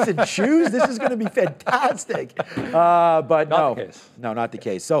chips in shoes. This is going to be fantastic. But not the case. No, not the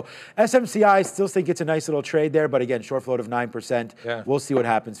case. So SMCI, I still think it's a nice little trade there. But again, short float of 9%. We'll see what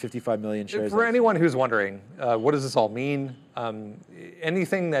happens. 55 million shares. For anyone who's wondering, what does this all mean?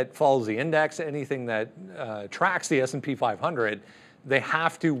 Anything that follows the index, anything that tracks the S&P 500, they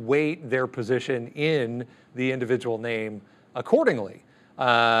have to weight their position in the individual name accordingly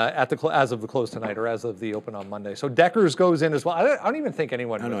as of the close tonight or as of the open on Monday. So Deckers goes in as well. I don't even think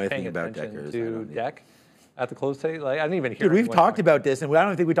anyone was paying attention to Deck at the close today. Like, I didn't even hear. Dude, we've talked about this, and I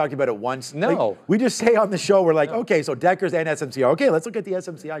don't think we talked about it once. No. Like, we just say on the show, we're like, okay, so Deckers and SMCI. Okay, let's look at the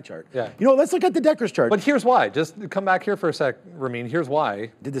SMCI chart. You know, let's look at the Deckers chart. But here's why. Just come back here for a sec, Ramin. Here's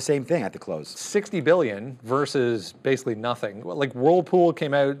why. Did the same thing at the close. 60 billion versus basically nothing. Like Whirlpool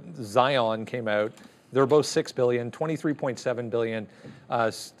came out, Zion came out. They're both 6 billion, 23.7 billion.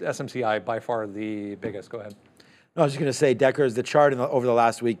 SMCI by far the biggest. Go ahead. No, I was just going to say, Deckers, the chart over the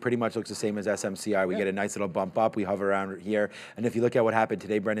last week pretty much looks the same as SMCI. We get a nice little bump up. We hover around here. And if you look at what happened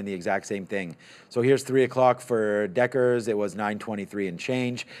today, Brendan, the exact same thing. So here's 3 o'clock for Deckers. It was 9:23 and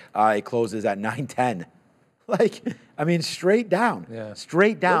change. It closes at 9:10. Like, I mean, straight down. Yeah.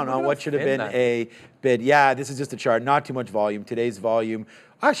 Straight down on what should have been a bid. Yeah, this is just a chart. Not too much volume. Today's volume,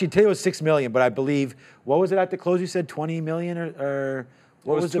 actually, today was 6 million, but I believe, what was it at the close? You said 20 million or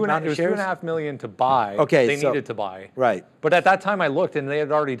what was the amount of shares? It was 2.5 million to buy. Okay, they needed to buy. Right. But at that time I looked and they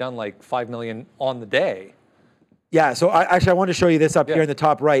had already done like 5 million on the day. Yeah, so I want to show you this up here in the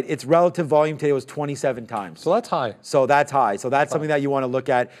top right. Its relative volume today was 27 times. So that's high. So that's high. So that's something that you want to look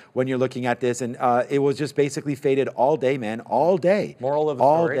at when you're looking at this. And it was just basically faded all day, man, all day. Moral of the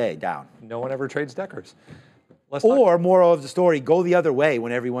story. All day down. No one ever trades Deckers. Or moral of the story, go the other way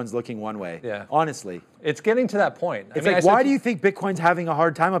when everyone's looking one way. Yeah. Honestly. It's getting to that point. It's like, why do you think Bitcoin's having a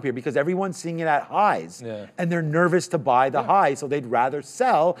hard time up here? Because everyone's seeing it at highs. And they're nervous to buy the high, so they'd rather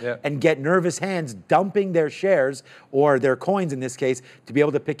sell and get nervous hands dumping their shares, or their coins in this case, to be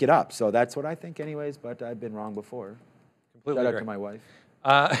able to pick it up. So that's what I think anyways, but I've been wrong before. Completely Shout out to my wife.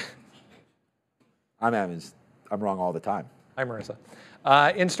 I'm wrong all the time. Hi, Marissa.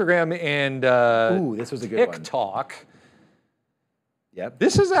 Instagram and ooh, this was a good TikTok. Yep.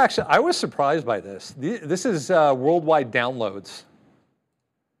 This is actually, I was surprised by this. This is worldwide downloads.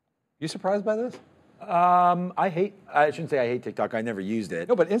 You surprised by this? I shouldn't say I hate TikTok. I never used it.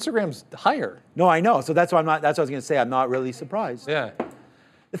 No, but Instagram's higher. No, I know. So that's why that's what I was going to say. I'm not really surprised. Yeah.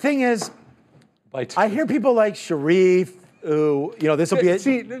 The thing is, I hear people like Sharif. Ooh, you know, this will be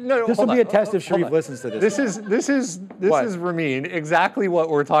this will be a test if Sharif listens to this. This is Ramin, exactly what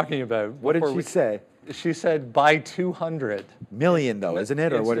we're talking about. What did she say? She said buy 200 million though, isn't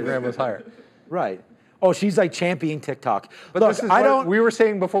it? Or what? Instagram was higher. Right. Oh, she's like championing TikTok. But look, we were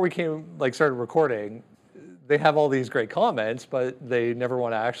saying before we started recording, they have all these great comments, but they never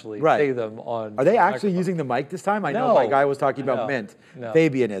want to actually say them on. Are they actually using the mic this time? I know my guy was talking about Mint. No.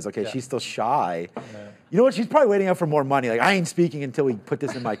 Fabian is. Okay, she's still shy. No. You know what? She's probably waiting out for more money. Like, I ain't speaking until we put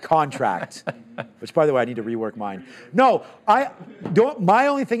this in my contract. Which, by the way, I need to rework mine. No, my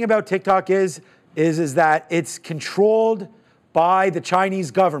only thing about TikTok is that it's controlled by the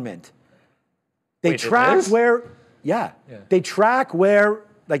Chinese government. They track where, they track where,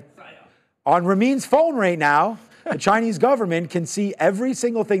 like, on Ramin's phone right now, the Chinese government can see every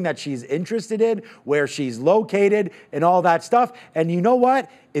single thing that she's interested in, where she's located, and all that stuff. And you know what?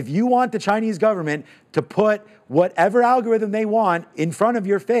 If you want the Chinese government to put whatever algorithm they want in front of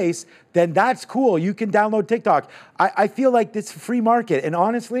your face, then that's cool. You can download TikTok. I feel like this free market. And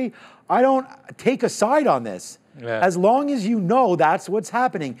honestly, I don't take a side on this. Yeah. As long as you know that's what's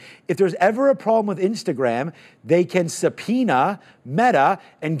happening. If there's ever a problem with Instagram, they can subpoena Meta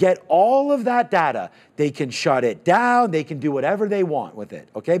and get all of that data. They can shut it down. They can do whatever they want with it,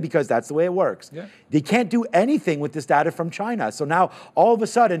 okay? Because that's the way it works. Yeah. They can't do anything with this data from China. So now, all of a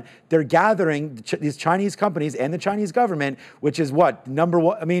sudden, they're gathering these Chinese companies and the Chinese government, which is what? Number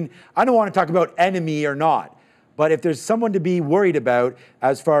one, I mean, I don't want to talk about enemy or not. But if there's someone to be worried about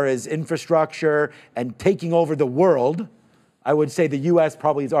as far as infrastructure and taking over the world, I would say the US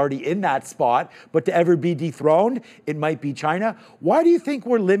probably is already in that spot. But to ever be dethroned, it might be China. Why do you think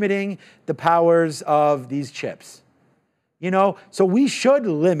we're limiting the powers of these chips? You know, so we should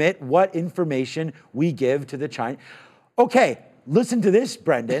limit what information we give to the China. Okay, listen to this,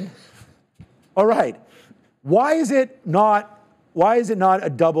 Brendan. All right, why is it not a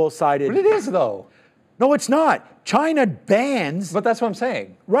double-sided? But it is, though. No, it's not. China bans. But that's what I'm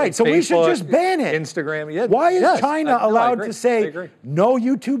saying. Right, like so Facebook, we should just ban it. Instagram, yeah. Why is China allowed to say no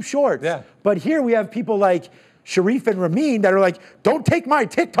YouTube Shorts? Yeah. But here we have people like Sharif and Ramin that are like, don't take my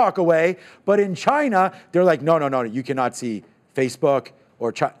TikTok away. But in China, they're like, no, you cannot see Facebook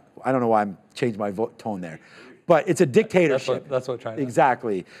or China. I don't know why I'm changed my tone there. But it's a dictatorship. That's what China.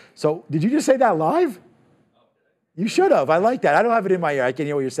 Exactly. So did you just say that live? You should have. I like that. I don't have it in my ear. I can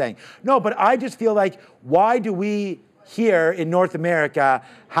hear what you're saying. No, but I just feel like, why do we here in North America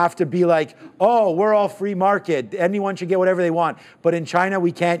have to be like, oh, we're all free market. Anyone should get whatever they want. But in China,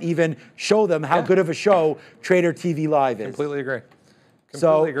 we can't even show them how good of a show Trader TV Live is. Completely agree.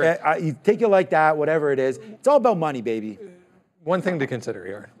 You take it like that, whatever it is. It's all about money, baby. One thing to consider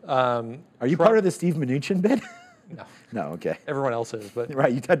here. Are you part of the Steven Mnuchin bid? No. No, okay. Everyone else is, but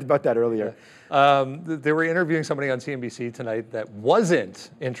right. You talked about that earlier. They were interviewing somebody on CNBC tonight that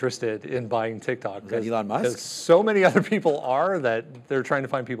wasn't interested in buying TikTok. Is that Elon Musk? Because so many other people are that they're trying to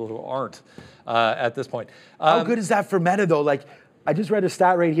find people who aren't at this point. How good is that for Meta though? Like, I just read a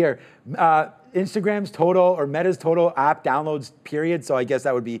stat right here. Instagram's total or Meta's total app downloads period, so I guess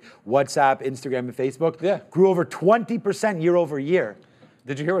that would be WhatsApp, Instagram, and Facebook, grew over 20% year over year.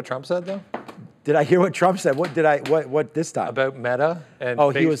 Did you hear what Trump said though? Did I hear what Trump said? What this time? About Meta and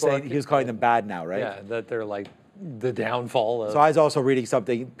Facebook? He was calling them bad now, right? Yeah, that they're like the downfall of. So I was also reading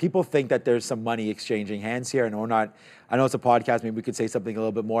something. People think that there's some money exchanging hands here, and we're not. I know it's a podcast. Maybe we could say something a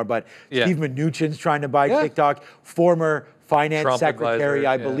little bit more. But Steven Mnuchin's trying to buy TikTok. Former finance Trump secretary, advisor,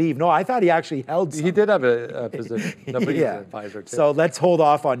 I believe. No, I thought he actually held some. He did have a position. No, but he's an advisor too. So let's hold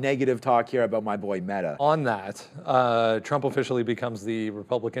off on negative talk here about my boy Meta. On that, Trump officially becomes the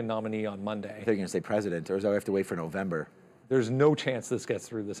Republican nominee on Monday. They're going to say president, or do I have to wait for November? There's no chance this gets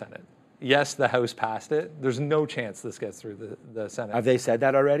through the Senate. Yes, the House passed it. There's no chance this gets through the Senate. Have they said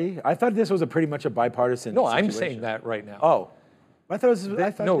that already? I thought this was pretty much a bipartisan situation. I'm saying that right now. Oh. I thought it was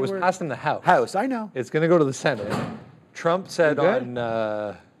passed in the House. House, I know. It's going to go to the Senate. Trump said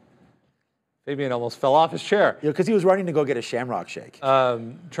on, Fabian almost fell off his chair. Yeah, because he was running to go get a Shamrock Shake.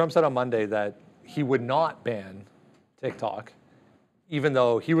 Trump said on Monday that he would not ban TikTok, even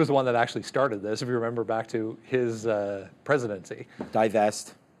though he was the one that actually started this, if you remember back to his presidency.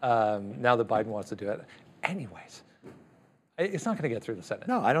 Divest. Now that Biden wants to do it. Anyways, it's not going to get through the Senate.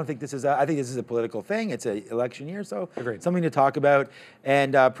 No, I don't think this is I think this is a political thing. It's an election year, so Agreed. Something to talk about.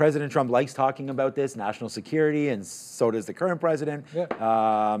 And President Trump likes talking about this, national security, and so does the current president.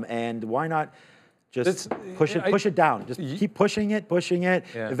 Yeah. And why not just push it down? Just keep pushing it.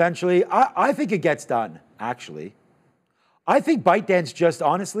 Yeah. Eventually, I think it gets done, actually. I think ByteDance just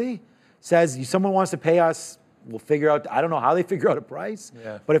honestly says, someone wants to pay us, we'll figure out, I don't know how they figure out a price,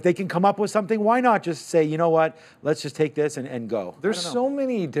 but if they can come up with something, why not just say, you know what, let's just take this and go. There's so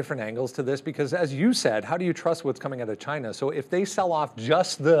many different angles to this because as you said, how do you trust what's coming out of China? So if they sell off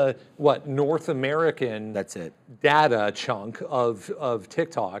just the, North American data chunk of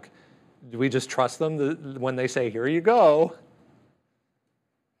TikTok, do we just trust them when they say, here you go?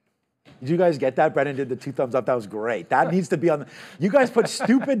 Did you guys get that? Brennan did the 2 thumbs up. That was great. That needs to be on. You guys put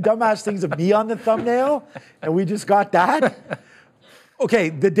stupid, dumbass things of me on the thumbnail, and we just got that? Okay,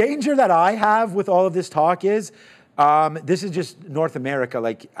 the danger that I have with all of this talk is, this is just North America.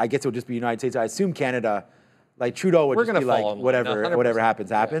 Like, I guess it would just be United States. I assume Canada, like Trudeau would just be like, whatever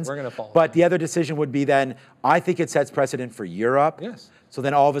happens. Yeah, we're going to follow. But the other decision would be then, I think it sets precedent for Europe. Yes. So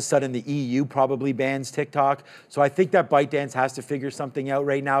then all of a sudden the EU probably bans TikTok. So I think that ByteDance has to figure something out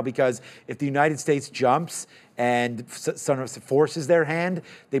right now because if the United States jumps and sort of forces their hand,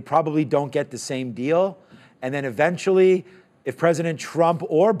 they probably don't get the same deal. And then eventually, if President Trump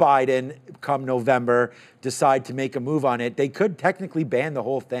or Biden come November decide to make a move on it, they could technically ban the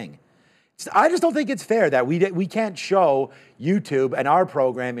whole thing. I just don't think it's fair that we can't show YouTube and our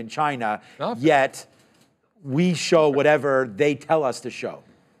program in China, yet we show whatever they tell us to show.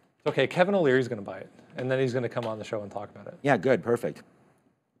 Okay, Kevin O'Leary's going to buy it, and then he's going to come on the show and talk about it. Yeah, good, perfect.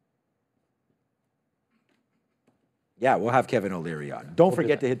 Yeah, we'll have Kevin O'Leary on. Don't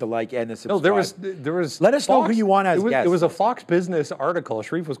forget to hit the like and the subscribe. No, there was. Let us know who you want as guests. It was a Fox Business article.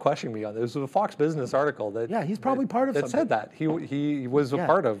 Sharif was questioning me on this. It was a Fox Business article that. Yeah, he's probably part of that something. said that he was a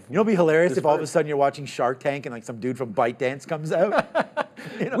part of. You know, it'd be hilarious if all of a sudden you're watching Shark Tank and like some dude from ByteDance comes out.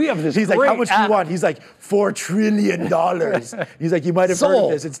 You know? We have this. He's like, how much do you want? He's like, $4 trillion. He's like, you might have heard of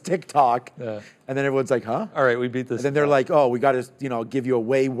this. It's TikTok. Yeah. And then everyone's like, huh? All right, we beat this. And then they're like, oh, we got to, give you a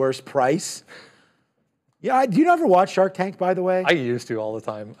way worse price. Yeah, do you ever watch Shark Tank, by the way? I used to all the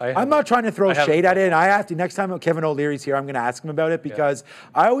time. I'm not trying to throw shade at it, and I have to, next time Kevin O'Leary's here, I'm going to ask him about it, because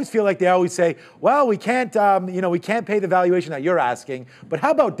I always feel like they always say, well, we can't, we can't pay the valuation that you're asking, but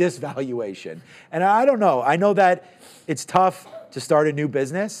how about this valuation? And I don't know. I know that it's tough to start a new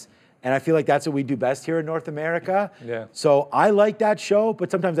business, and I feel like that's what we do best here in North America. Yeah. So I like that show,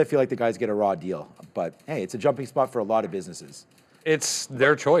 but sometimes I feel like the guys get a raw deal. But hey, it's a jumping spot for a lot of businesses. It's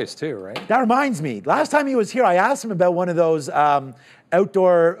their choice too, right? That reminds me. Last time he was here, I asked him about one of those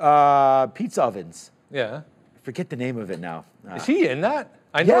outdoor pizza ovens. Yeah. I forget the name of it now. Is he in that?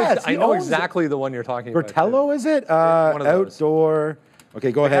 I know exactly the one you're talking about. Bertello, is it? One of those. Outdoor.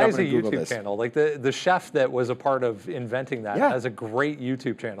 Okay, go ahead. It has a YouTube channel. Like the chef that was a part of inventing that has a great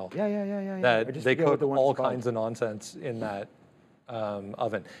YouTube channel. Yeah. That they cook all kinds of nonsense in that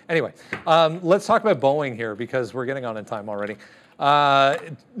oven. Anyway, let's talk about Boeing here because we're getting on in time already.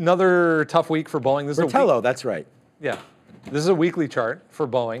 Another tough week for Boeing. This Bertello, that's right. Yeah. This is a weekly chart for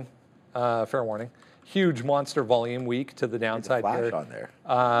Boeing. Fair warning. Huge monster volume week to the downside here. On there.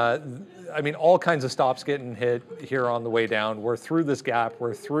 I mean, all kinds of stops getting hit here on the way down. We're through this gap.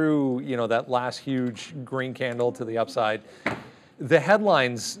 We're through, that last huge green candle to the upside. The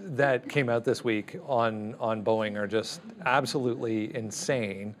headlines that came out this week on Boeing are just absolutely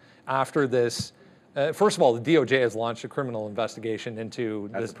insane. after this. First of all, the DOJ has launched a criminal investigation into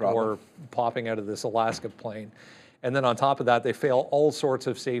this door popping out of this Alaska plane. And then on top of that, they fail all sorts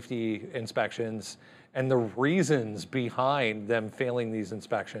of safety inspections. And the reasons behind them failing these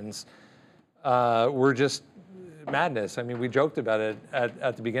inspections were just madness. I mean, we joked about it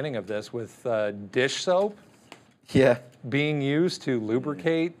at the beginning of this with dish soap being used to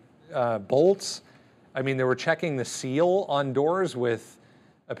lubricate bolts. I mean, they were checking the seal on doors with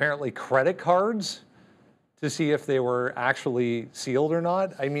apparently credit cards to see if they were actually sealed or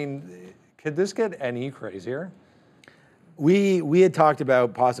not. I mean, could this get any crazier? We had talked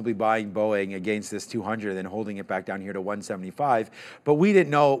about possibly buying Boeing against this 200 and holding it back down here to 175, but we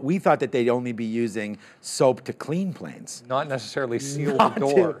didn't know. We thought that they'd only be using soap to clean planes, not necessarily seal the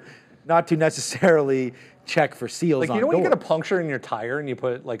door, not to necessarily check for seals. Like, you know when you get a puncture in your tire and you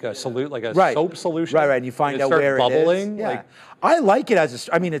put like a soap solution, right, and you find out where bubbling. It is. Yeah. Like, I like it as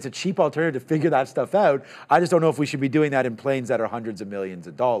I mean, it's a cheap alternative to figure that stuff out. I just don't know if we should be doing that in planes that are hundreds of millions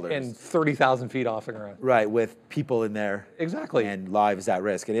of dollars and 30,000 feet off the ground. Right, with people in there, exactly, and lives at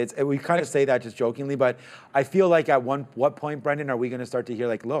risk. And we kind of say that just jokingly, but I feel like at what point, Brendan, are we going to start to hear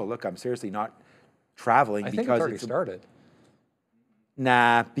like, look, I'm seriously not traveling because it's already started.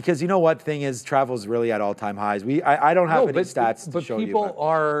 Nah, because you know what thing is, travel is really at all-time highs. I don't have any stats to show you. But people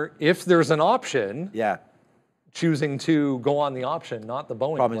are, if there's an option, choosing to go on the option, not the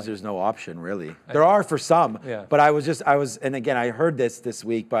Boeing Problem is there's no option, really. There are for some, but I was, and again, I heard this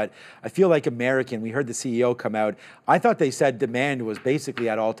week, but I feel like American, we heard the CEO come out. I thought they said demand was basically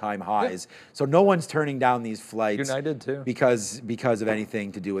at all-time highs. So no one's turning down these flights. United too. Because of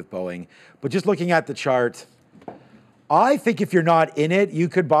anything to do with Boeing. But just looking at the chart, I think if you're not in it, you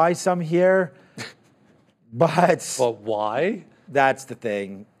could buy some here, but why? That's the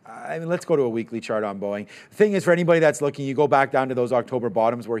thing. I mean, let's go to a weekly chart on Boeing. The thing is, for anybody that's looking, you go back down to those October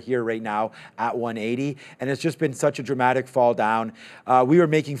bottoms. We're here right now at 180, and it's just been such a dramatic fall down. We were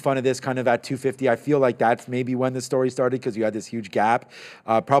making fun of this kind of at 250. I feel like that's maybe when the story started because you had this huge gap,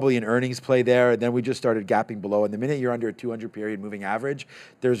 probably an earnings play there, and then we just started gapping below. And the minute you're under a 200 period moving average,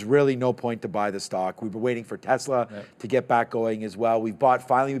 there's really no point to buy the stock. We've been waiting for Tesla to get back going as well.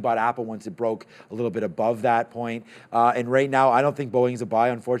 Finally we bought Apple once it broke a little bit above that point. And right now, I don't think Boeing's a buy,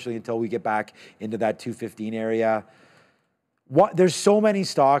 unfortunately, until we get back into that 215 area. There's so many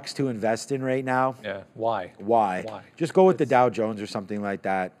stocks to invest in right now. Yeah, why? Just go with the Dow Jones or something like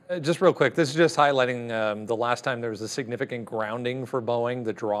that. Just real quick, this is just highlighting the last time there was a significant grounding for Boeing,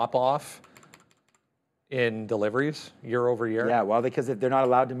 the drop-off in deliveries year over year. Yeah, well, because they're not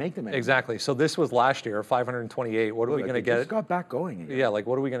allowed to make them anymore. Exactly. So this was last year, 528. What are we going to get? Just got back going again. Yeah, like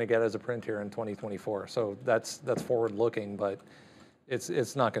what are we going to get as a print here in 2024? So that's forward-looking, but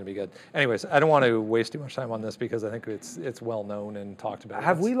it's not going to be good. Anyways, I don't want to waste too much time on this because I think it's well known and talked about.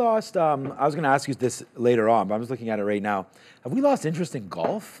 Have we lost? I was going to ask you this later on, but I'm just looking at it right now. Have we lost interest in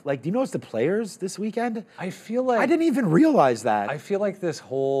golf? Like, do you notice the players this weekend? I feel like I didn't even realize that. I feel like this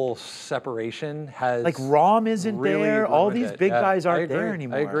whole separation has like Rahm isn't really there. All these big guys aren't there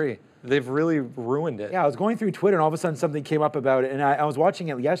anymore. I agree. They've really ruined it. Yeah, I was going through Twitter and all of a sudden something came up about it, and I was watching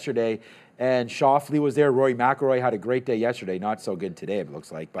it yesterday. And Shoffley was there. Rory McIlroy had a great day yesterday. Not so good today, it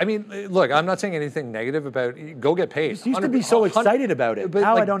looks like. But I mean, look, I'm not saying anything negative about go get paid. You used to be so excited about it. But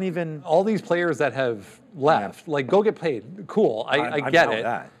now like, I don't even. All these players that have left, like go get paid. Cool, I get it.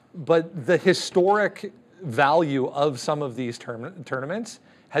 That. But the historic value of some of these tournaments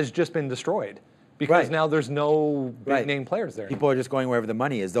has just been destroyed. Because now there's no big name players there. People are just going wherever the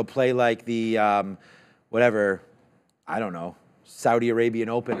money is. They'll play like the, whatever, I don't know, Saudi Arabian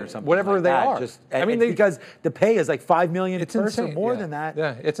Open or something. Whatever like they that. are. I mean, because the pay is like $5 million per person or more than that.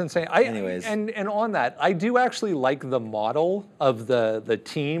 Yeah, it's insane. Anyways. And on that, I do actually like the model of the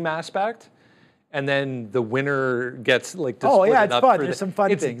team aspect. And then the winner gets like to split it's up fun. There's some fun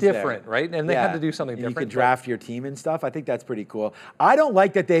things. It's different, right? And they had to do something different. You could draft your team and stuff. I think that's pretty cool. I don't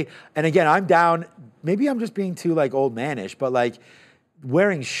like that and again, I'm down, maybe I'm just being too like old manish, but like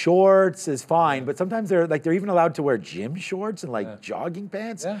wearing shorts is fine, but sometimes they're even allowed to wear gym shorts and like jogging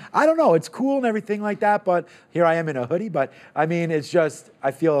pants. Yeah. I don't know. It's cool and everything like that, but here I am in a hoodie. But I mean, it's just,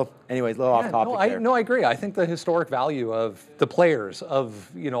 I feel, anyways, a little off topic there. No, I agree. I think the historic value of the players, of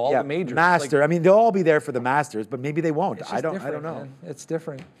all the majors. Master. I mean, they'll all be there for the Masters, but maybe they won't. I don't know. Man. It's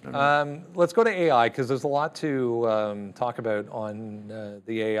different. Let's go to AI because there's a lot to talk about on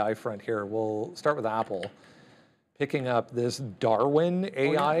the AI front here. We'll start with Apple. Picking up this Darwin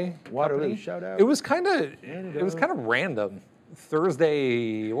AI Waterloo, shout out. It was kind of random.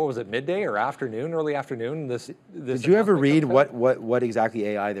 Thursday, what was it, midday or afternoon, early afternoon? Did you ever read what exactly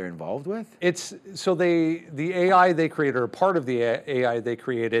AI they're involved with? It's so the AI they created, or part of the AI they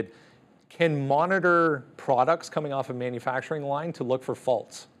created, can monitor products coming off a manufacturing line to look for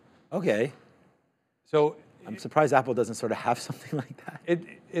faults. Okay. So I'm surprised Apple doesn't sort of have something like that.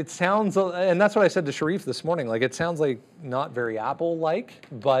 It sounds, and that's what I said to Sharif this morning, like it sounds like not very Apple-like,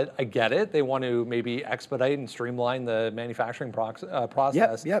 but I get it. They want to maybe expedite and streamline the manufacturing process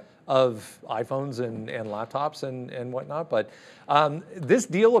of iPhones and laptops and whatnot. But this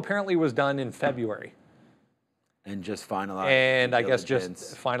deal apparently was done in February. And just finalized. And I guess just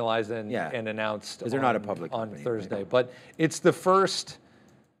finalized and announced because they're not a public on company, Thursday. right? But it's the first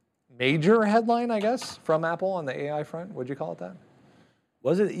major headline, I guess, from Apple on the AI front. Would you call it that?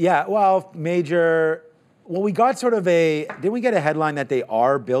 Was it? Yeah, well, major. Well, we got sort of didn't we get a headline that they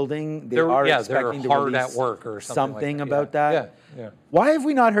are building? They're expecting hard to release at work or something like about that? Yeah. Why have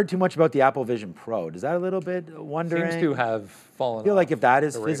we not heard too much about the Apple Vision Pro? Does that a little bit wondering? Seems to have fallen. I feel like if that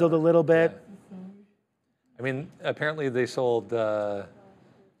has fizzled a little bit. Yeah. I mean, apparently they sold.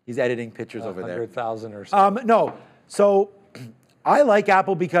 He's editing pictures over there. 100,000 or something. No, so I like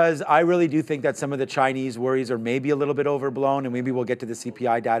Apple because I really do think that some of the Chinese worries are maybe a little bit overblown, and maybe we'll get to the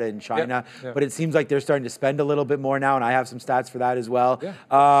CPI data in China. But it seems like they're starting to spend a little bit more now, and I have some stats for that as well.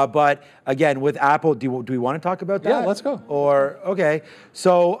 But again, with Apple, do we want to talk about that? Yeah, let's go. Okay.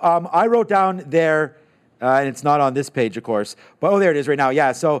 So I wrote down there, and it's not on this page, of course, but there it is right now.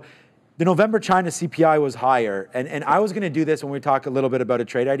 Yeah, so the November China CPI was higher, and I was going to do this when we talk a little bit about a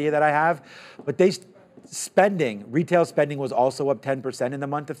trade idea that I have, but retail spending was also up 10% in the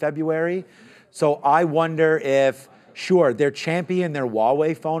month of February. So I wonder if, sure, they're championing their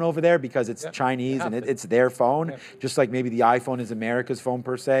Huawei phone over there because it's Chinese and it's their phone, just like maybe the iPhone is America's phone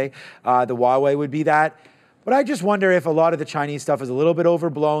per se. The Huawei would be that. But I just wonder if a lot of the Chinese stuff is a little bit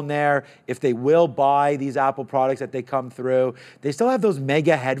overblown there, if they will buy these Apple products that they come through. They still have those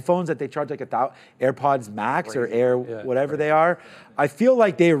mega headphones that they charge like AirPods Max or Air, whatever they are. I feel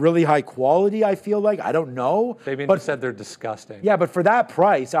like they're really high quality, I feel like. I don't know. Fabian said they're disgusting. Yeah, but for that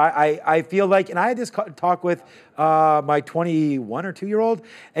price, I feel like, and I had this talk with my 21 or 2-year-old,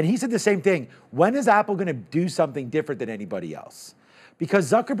 and he said the same thing. When is Apple going to do something different than anybody else?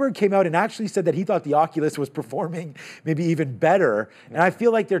 Because Zuckerberg came out and actually said that he thought the Oculus was performing maybe even better. And I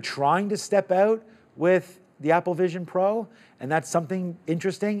feel like they're trying to step out with the Apple Vision Pro, and that's something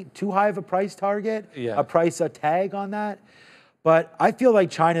interesting. Too high of a price target, a tag on that. But I feel like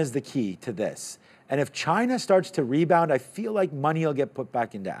China is the key to this. And if China starts to rebound, I feel like money will get put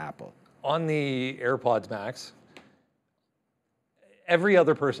back into Apple. On the AirPods Max, every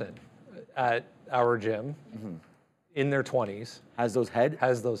other person at our gym in their 20s has those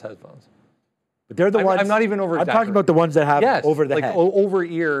headphones. But they're the ones. I'm not even over. I'm talking about the ones that have over the head, over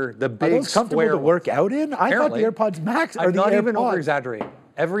ear, the big. Are those comfortable to work out in? I thought the AirPods Max are the AirPods. I'm not even over exaggerating.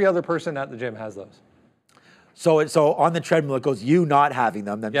 Every other person at the gym has those. So on the treadmill it goes you not having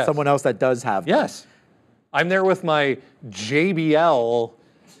them, then someone else that does have them. Yes, I'm there with my JBL.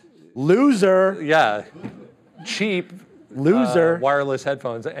 Loser. Yeah, cheap. Loser. Wireless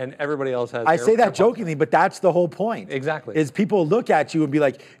headphones, and everybody else has. I say that jokingly, but that's the whole point. Exactly. Is people look at you and be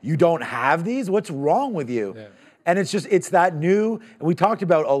like, you don't have these? What's wrong with you? Yeah. And it's that new, and we talked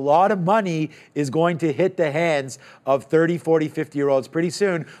about a lot of money is going to hit the hands of 30, 40, 50-year-olds pretty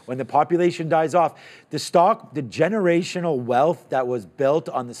soon when the population dies off. The generational wealth that was built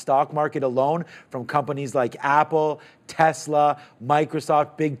on the stock market alone from companies like Apple, Tesla,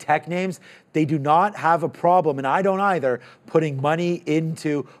 Microsoft, big tech names, they do not have a problem, and I don't either, putting money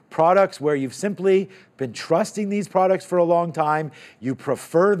into products where you've simply been trusting these products for a long time. You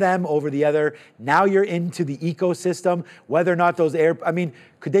prefer them over the other. Now you're into the ecosystem, whether or not those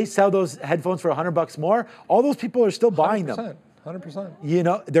could they sell those headphones for $100 more? All those people are still buying 100%, them. 100%. You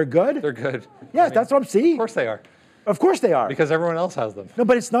know, they're good? They're good. Yes, that's what I'm seeing. Of course they are. Of course they are. Because everyone else has them. No,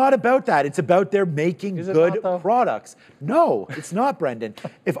 but it's not about that. It's about they're making good products. No, it's not, Brendan.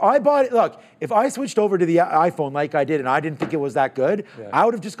 If I switched over to the iPhone like I did and I didn't think it was that good, I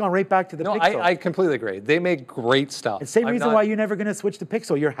would have just gone right back to the Pixel. I completely agree. They make great stuff. It's the same reason why you're never going to switch to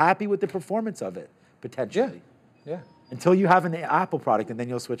Pixel. You're happy with the performance of it, potentially. Yeah. Until you have an Apple product, and then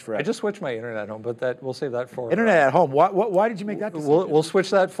you'll switch forever. I just switched my internet at home, but we'll save that for... Internet at home. Why did you make that decision? We'll switch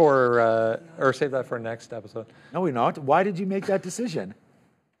that for, or save that for next episode. No, we're not. Why did you make that decision?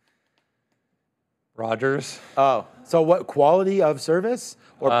 Rogers. Oh, so what, quality of service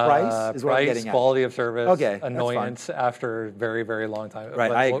or price is what I'm getting at? Quality of service, okay, annoyance after a very, very long time.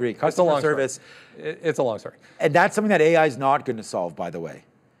 Right, I agree. Customer service. It's a long story. And that's something that AI is not going to solve, by the way.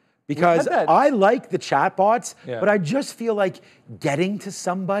 Because I like the chatbots, but I just feel like getting to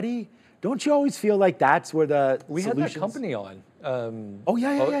somebody. Don't you always feel like that's where the we solutions... had that company on. Oh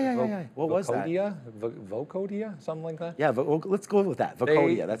yeah. What was that? Vocodia, something like that. Yeah, let's go with that.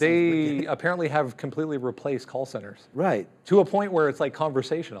 Vocodia. They apparently have completely replaced call centers. Right. To a point where it's like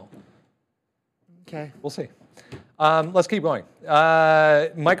conversational. Okay. We'll see. Let's keep going.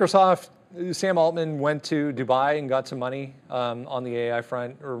 Microsoft. Sam Altman went to Dubai and got some money on the AI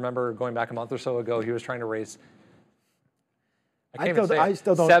front. Remember, going back a month or so ago, he was trying to raise. I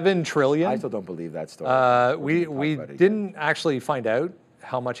still don't. $7 trillion. I still don't believe that story. We didn't actually find out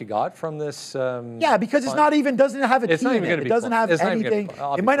how much he got from this. Yeah, because it's not even doesn't have a T in it. It doesn't have anything.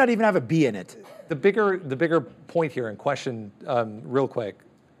 It might not even have a B in it. The bigger point here in question, real quick.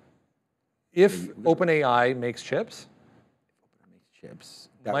 If OpenAI makes chips,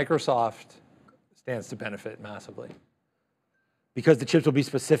 Microsoft stands to benefit massively. Because the chips will be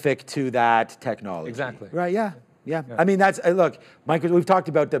specific to that technology. Exactly. Right, yeah. I mean, that's, look, we've talked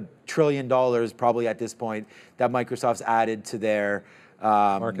about the $1 trillion probably at this point that Microsoft's added to their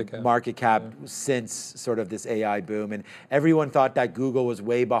market cap since sort of this AI boom. And everyone thought that Google was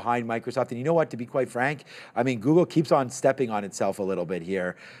way behind Microsoft. And you know what, to be quite frank, I mean, Google keeps on stepping on itself a little bit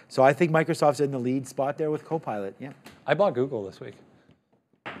here. So I think Microsoft's in the lead spot there with Copilot, yeah. I bought Google this week.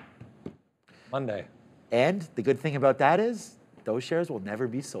 Monday. And the good thing about that is those shares will never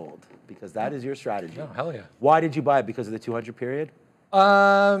be sold because that is your strategy. Oh, hell yeah. Why did you buy it? Because of the 200 period?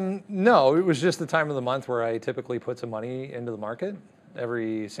 No, it was just the time of the month where I typically put some money into the market.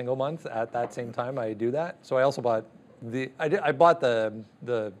 Every single month at that same time I do that. So I also bought I bought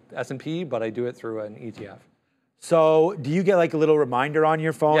the S&P, but I do it through an ETF. So do you get like a little reminder on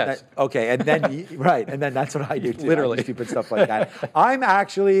your phone? Yes. Okay, and then, right, and then that's what I do too. Literally. Stupid stuff like that.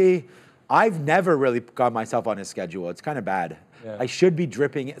 I've never really got myself on a schedule. It's kind of bad. Yeah. I should be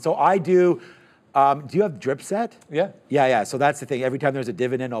dripping. So I do you have drip set? Yeah. Yeah. So that's the thing. Every time there's a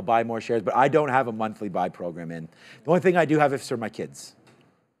dividend, I'll buy more shares, but I don't have a monthly buy program in. The only thing I do have is for my kids.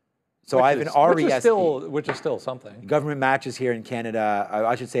 So I have an RESP. Which is still something. Government matches here in Canada,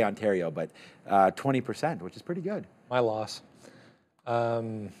 I should say Ontario, but 20%, which is pretty good. My loss.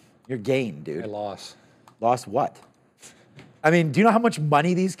 Your gain, dude. My loss. Lost what? I mean, do you know how much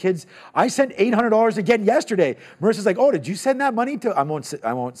money these kids? I sent $800 again yesterday. Marissa's like, "Oh, did you send that money to?" I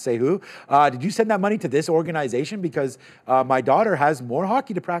won't say who. Did you send that money to this organization because my daughter has more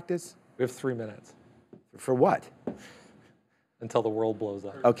hockey to practice? We have 3 minutes. For what? Until the world blows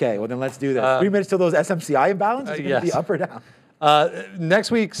up. Okay, well then let's do this. 3 minutes till those SMCI imbalances are going to be up or down.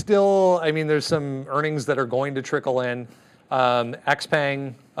 Next week, still, I mean, there's some earnings that are going to trickle in.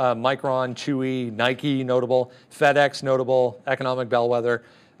 Xpeng, Micron, Chewy, Nike notable, FedEx notable, economic bellwether,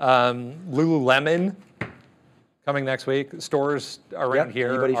 Lululemon coming next week. Stores around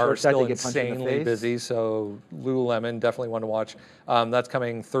here are still insanely busy, so Lululemon, definitely one to watch. That's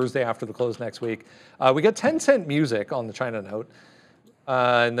coming Thursday after the close next week. We got 10-cent music on the China note,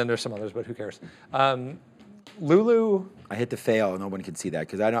 and then there's some others, but who cares? Lulu. I hit the fail. No one can see that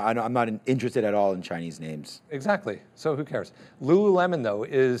because I'm not interested at all in Chinese names. Exactly. So who cares? Lululemon, though,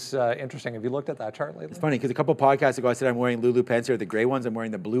 is interesting. Have you looked at that chart lately? It's funny because a couple podcasts ago I said I'm wearing Lulu pants. They're the gray ones. I'm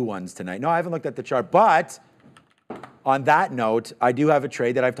wearing the blue ones tonight. No, I haven't looked at the chart. But on that note, I do have a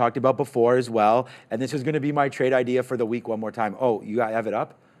trade that I've talked about before as well. And this is going to be my trade idea for the week one more time. Oh, you have it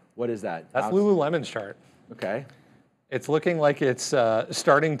up? What is that? That's Lululemon's chart. Okay. It's looking like it's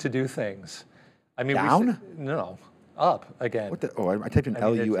starting to do things. I mean, down? No, up again. What the? Oh, I typed in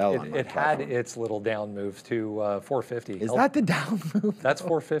LUL on my It had its little down move to 450. Is that the down move? That's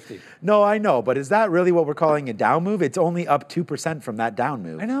 450. No, I know, but is that really what we're calling a down move? It's only up 2% from that down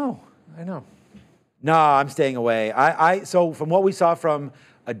move. I know. No, I'm staying away. So from what we saw from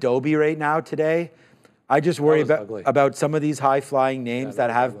Adobe right now today, I just worry about some of these high-flying names that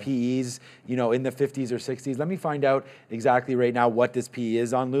have PEs, you know, in the 50s or 60s. Let me find out exactly right now what this PE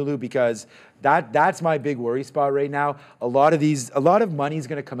is on Lulu because that's my big worry spot right now. A lot of money is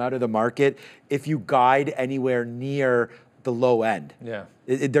going to come out of the market if you guide anywhere near the low end. Yeah.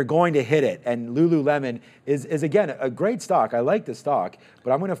 They're going to hit it. And Lululemon is again, a great stock. I like the stock,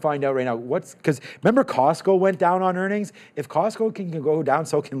 but I'm going to find out right now because remember Costco went down on earnings? If Costco can go down,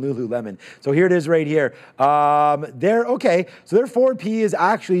 so can Lululemon. So here it is right here. They're okay. So their forward PE is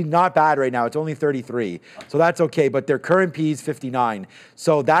actually not bad right now. It's only 33. So that's okay, but their current PE is 59.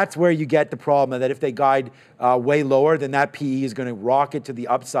 So that's where you get the problem that if they guide way lower, then that PE is going to rocket to the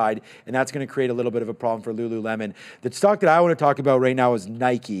upside, and that's going to create a little bit of a problem for Lululemon. The stock that I want to talk about right now is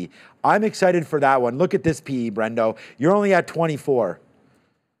Nike. I'm excited for that one. Look at this PE, Brendo. You're only at 24.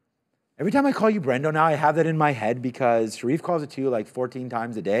 Every time I call you Brendo now, I have that in my head because Sharif calls it to you like 14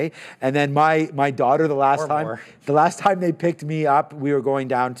 times a day. And then my daughter, the last time they picked me up, we were going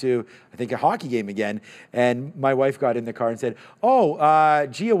down to, I think, a hockey game again. And my wife got in the car and said, oh,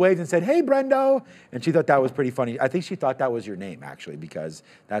 Gia waved and said, hey, Brendo. And she thought that was pretty funny. I think she thought that was your name, actually, because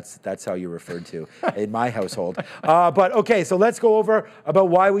that's how you're referred to in my household. But okay, so let's go over about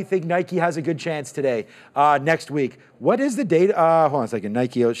why we think Nike has a good chance today, next week. What is the date? Hold on a second.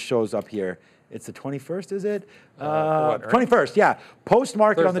 Nike shows up here. It's the 21st, is it? 21st, yeah.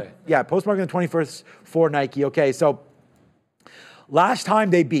 Post-market on the post-market on the 21st for Nike. Okay, so last time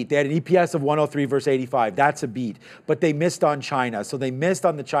they beat, they had an EPS of 103 versus 85. That's a beat. But they missed on China. So they missed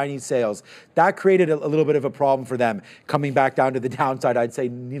on the Chinese sales. That created a little bit of a problem for them coming back down to the downside, I'd say,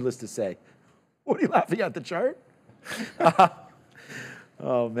 needless to say. What are you laughing at, the chart?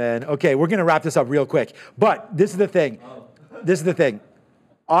 Oh, man. Okay, we're going to wrap this up real quick. But this is the thing. This is the thing.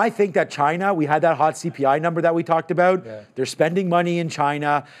 I think that China, we had that hot CPI number that we talked about. Yeah. They're spending money in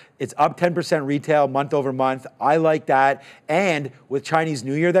China. It's up 10% retail month over month. I like that. And with Chinese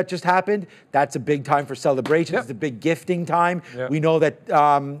New Year that just happened, that's a big time for celebrations. Yep. It's a big gifting time. Yep. We know that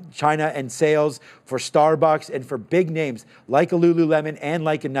China and sales for Starbucks and for big names like a Lululemon and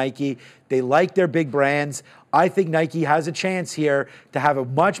like a Nike, they like their big brands. I think Nike has a chance here to have a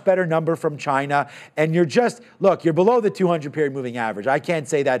much better number from China. And you're just, look, you're below the 200 period moving average. I can't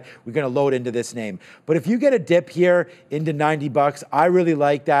say that we're going to load into this name. But if you get a dip here into 90 bucks, I really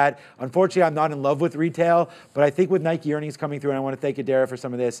like that. Unfortunately, I'm not in love with retail, but I think with Nike earnings coming through, and I want to thank Adara for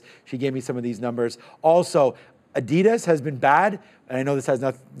some of this. She gave me some of these numbers. Also, Adidas has been bad. And I know this has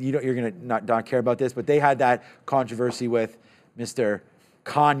nothing, you're going to not care about this, but they had that controversy with Mr.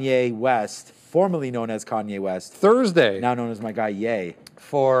 Kanye West, formerly known as Kanye West. Thursday. Now known as my guy, Ye.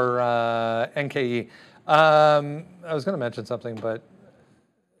 For NKE. I was going to mention something, but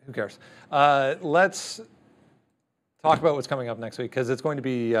who cares? Let's talk about what's coming up next week, because it's going to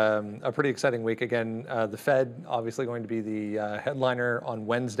be a pretty exciting week. Again, the Fed obviously going to be the headliner on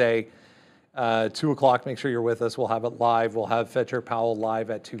Wednesday. 2 o'clock, make sure you're with us. We'll have it live. We'll have Fed Chair Powell live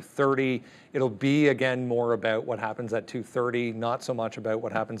at 2:30. It'll be, again, more about what happens at 2:30, not so much about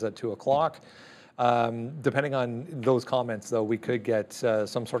what happens at 2 o'clock. Depending on those comments, though, we could get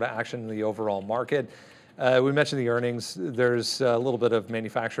some sort of action in the overall market. We mentioned the earnings. There's a little bit of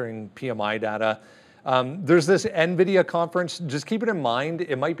manufacturing PMI data. There's this NVIDIA conference. Just keep it in mind.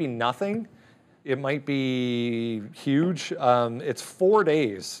 It might be nothing. It might be huge. It's 4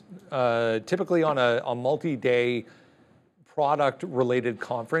 days. Typically on a multi-day product-related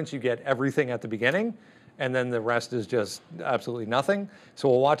conference, you get everything at the beginning, and then the rest is just absolutely nothing. So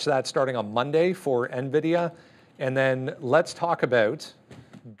we'll watch that starting on Monday for NVIDIA. And then let's talk about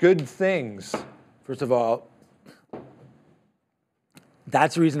good things. First of all,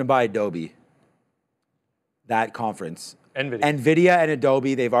 that's the reason to buy Adobe, that conference. NVIDIA and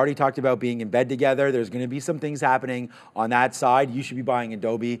Adobe, they've already talked about being in bed together. There's going to be some things happening on that side. You should be buying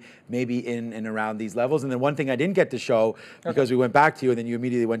Adobe maybe in and around these levels. And then one thing I didn't get to show, because we went back to you and then you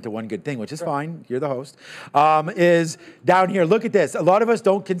immediately went to one good thing, which is fine. You're the host, is down here. Look at this. A lot of us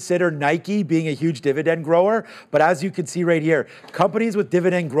don't consider Nike being a huge dividend grower. But as you can see right here, companies with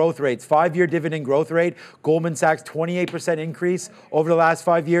dividend growth rates, 5-year dividend growth rate, Goldman Sachs, 28% increase over the last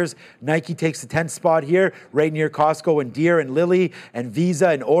 5 years. Nike takes the 10th spot here, right near Costco and Deere and Lilly and Visa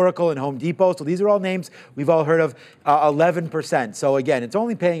and Oracle and Home Depot. So these are all names we've all heard of, 11%. So again, it's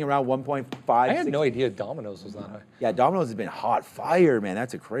only paying around 1.5. I had no idea Domino's was that high. Yeah, Domino's has been hot fire, man.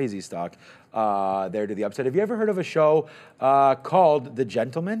 That's a crazy stock there to the upside. Have you ever heard of a show called The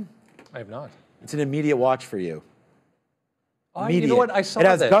Gentleman? I have not. It's an immediate watch for you. You know what? I saw it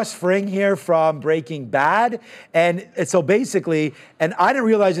has Gus Fring here from Breaking Bad. And so basically, and I didn't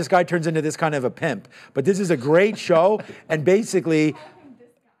realize this guy turns into this kind of a pimp, but this is a great show. And basically,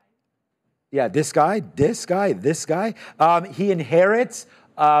 yeah, this guy. He inherits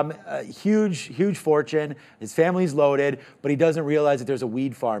a huge fortune. His family's loaded, but he doesn't realize that there's a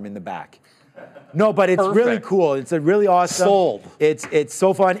weed farm in the back. No, but it's really cool. It's a really awesome. Sold. It's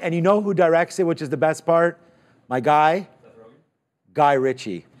so fun. And you know who directs it, which is the best part? My guy. Guy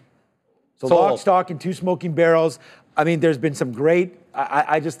Ritchie. So Lock, Stock, and Two Smoking Barrels. I mean, there's been some great,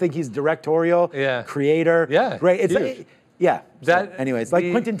 I just think he's directorial, creator. Yeah, great. It's like, yeah. Anyways, like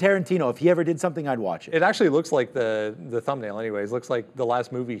Quentin Tarantino. If he ever did something, I'd watch it. It actually looks like the thumbnail anyways. Looks like the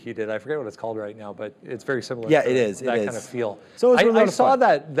last movie he did. I forget what it's called right now, but it's very similar. Yeah, it is. That kind of feel. So I saw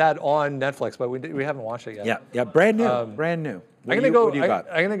that on Netflix, but we haven't watched it yet. Yeah, brand new. I'm gonna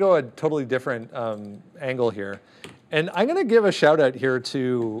go a totally different angle here. And I'm going to give a shout out here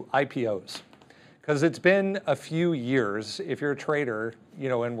to IPOs, because it's been a few years. If you're a trader, you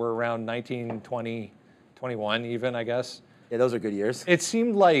know, and we're around 19, 20, 21 even, I guess. Yeah, those are good years. It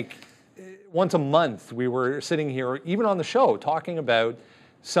seemed like once a month we were sitting here, even on the show, talking about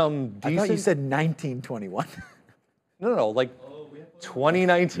some decent... I thought you said 1921. No, like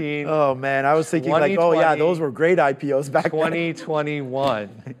 2019. Oh man, I was thinking like, oh yeah, those were great IPOs back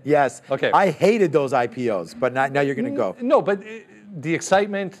 2021. then. Yes. Okay. I hated those IPOs, but now you're going to go. No, but the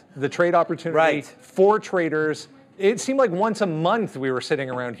excitement, the trade opportunity for traders, it seemed like once a month we were sitting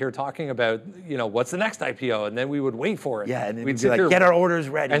around here talking about, you know, what's the next IPO, and then we would wait for it. Yeah, and then we'd be like, get our orders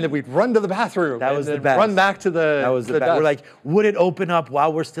ready. And then we'd run to the bathroom. That was the best. Run back to the. That was the best. We're like, would it open up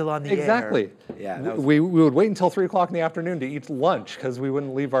while we're still on the air? Exactly. Yeah. We would wait until 3 o'clock in the afternoon to eat lunch because we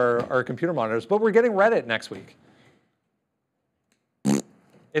wouldn't leave our computer monitors. But we're getting Reddit next week.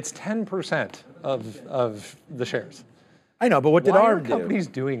 It's 10% of the shares. I know, but what did ARM do? Why are companies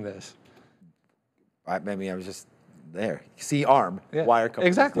doing this? I mean, I was just there. See ARM, why are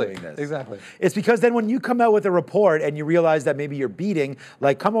companies doing this? Exactly. It's because then when you come out with a report and you realize that maybe you're beating,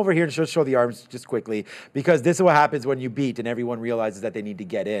 like come over here and show the ARMs just quickly, because this is what happens when you beat and everyone realizes that they need to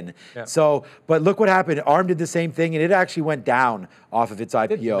get in. Yeah. So, but look what happened. ARM did the same thing and it actually went down off of its IPO.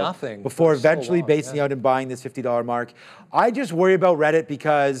 Did nothing before eventually basing out and buying this $50 mark. I just worry about Reddit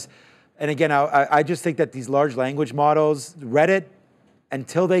because, and again, I just think that these large language models, Reddit,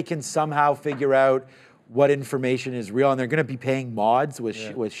 until they can somehow figure out what information is real, and they're going to be paying mods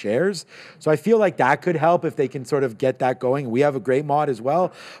with shares. So I feel like that could help if they can sort of get that going. We have a great mod as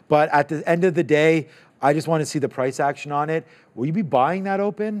well. But at the end of the day, I just want to see the price action on it. Will you be buying that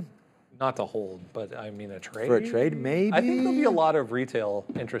open? Not to hold, but I mean a trade. For a trade, maybe? I think there'll be a lot of retail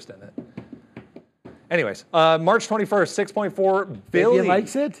interest in it. Anyways, March 21st, 6.4 billion. Fabian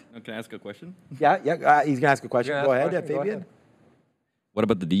likes it? Can I ask a question? Yeah, he's going to ask a question. Go ahead, Fabian. What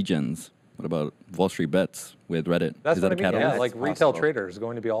about the degens? What about Wall Street bets with Reddit? That's Is that what a catalyst? Yeah, like retail traders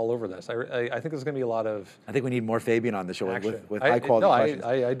going to be all over this. I think there's going to be a lot of. I think we need more Fabian on the show with high quality questions.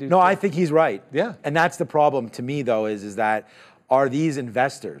 I do. No, I think he's right. Yeah. And that's the problem to me though, is that are these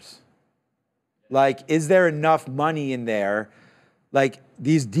investors? Like, is there enough money in there? Like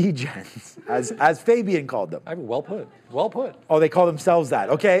these degens, as Fabian called them. Well put. Well put. Oh, they call themselves that.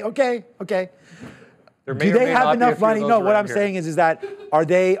 Okay. Do they have enough money? No, what I'm saying is that are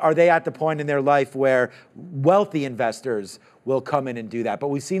they at the point in their life where wealthy investors will come in and do that? But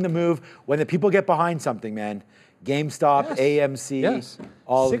we've seen the move when the people get behind something, man. GameStop, AMC,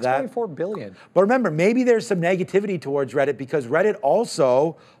 all of that. 6.4 billion. But remember, maybe there's some negativity towards Reddit because Reddit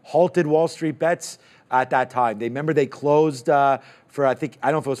also halted Wall Street bets at that time. Remember they closed for, I don't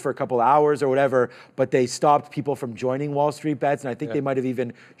know if it was for a couple hours or whatever, but they stopped people from joining Wall Street bets, and I think they might have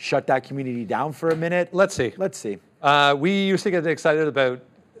even shut that community down for a minute. Let's see. We used to get excited about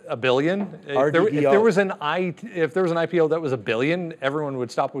 $1 billion. If there was an IPO that was $1 billion, everyone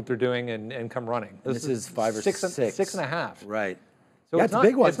would stop what they're doing and come running. This is 5 or 6. 6.5. Right. So yeah, it's a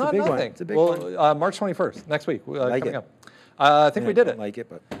big one. It's not nothing. It's a big one. March 21st, next week, coming up. I think we did it. Like it,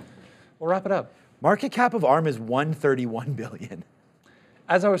 but we'll wrap it up. Market cap of ARM is $131 billion.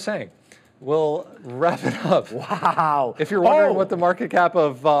 As I was saying, we'll wrap it up. Wow. If you're wondering what the market cap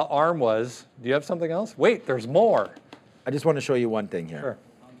of ARM was, do you have something else? Wait, there's more. I just want to show you one thing here. Sure.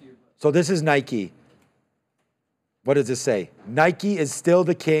 So this is Nike. What does this say? Nike is still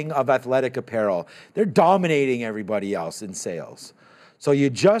the king of athletic apparel. They're dominating everybody else in sales. So you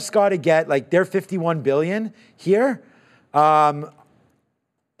just got to get, like, they're 51 billion here.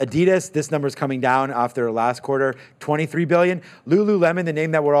 Adidas, this number's coming down after last quarter, 23 billion. Lululemon, the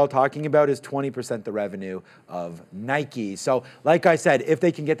name that we're all talking about, is 20% the revenue of Nike. So like I said, if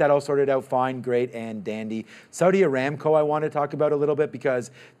they can get that all sorted out, fine, great, and dandy. Saudi Aramco I want to talk about a little bit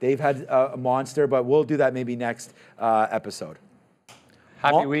because they've had a monster, but we'll do that maybe next episode.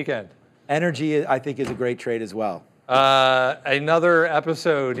 Happy weekend. Energy, I think, is a great trade as well. Another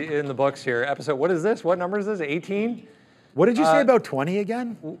episode in the books here. What is this? What number is this? 18? What did you say about 20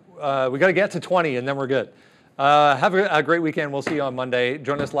 again? We got to get to 20 and then we're good. Have a great weekend. We'll see you on Monday.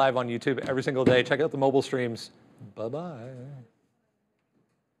 Join us live on YouTube every single day. Check out the mobile streams. Bye-bye.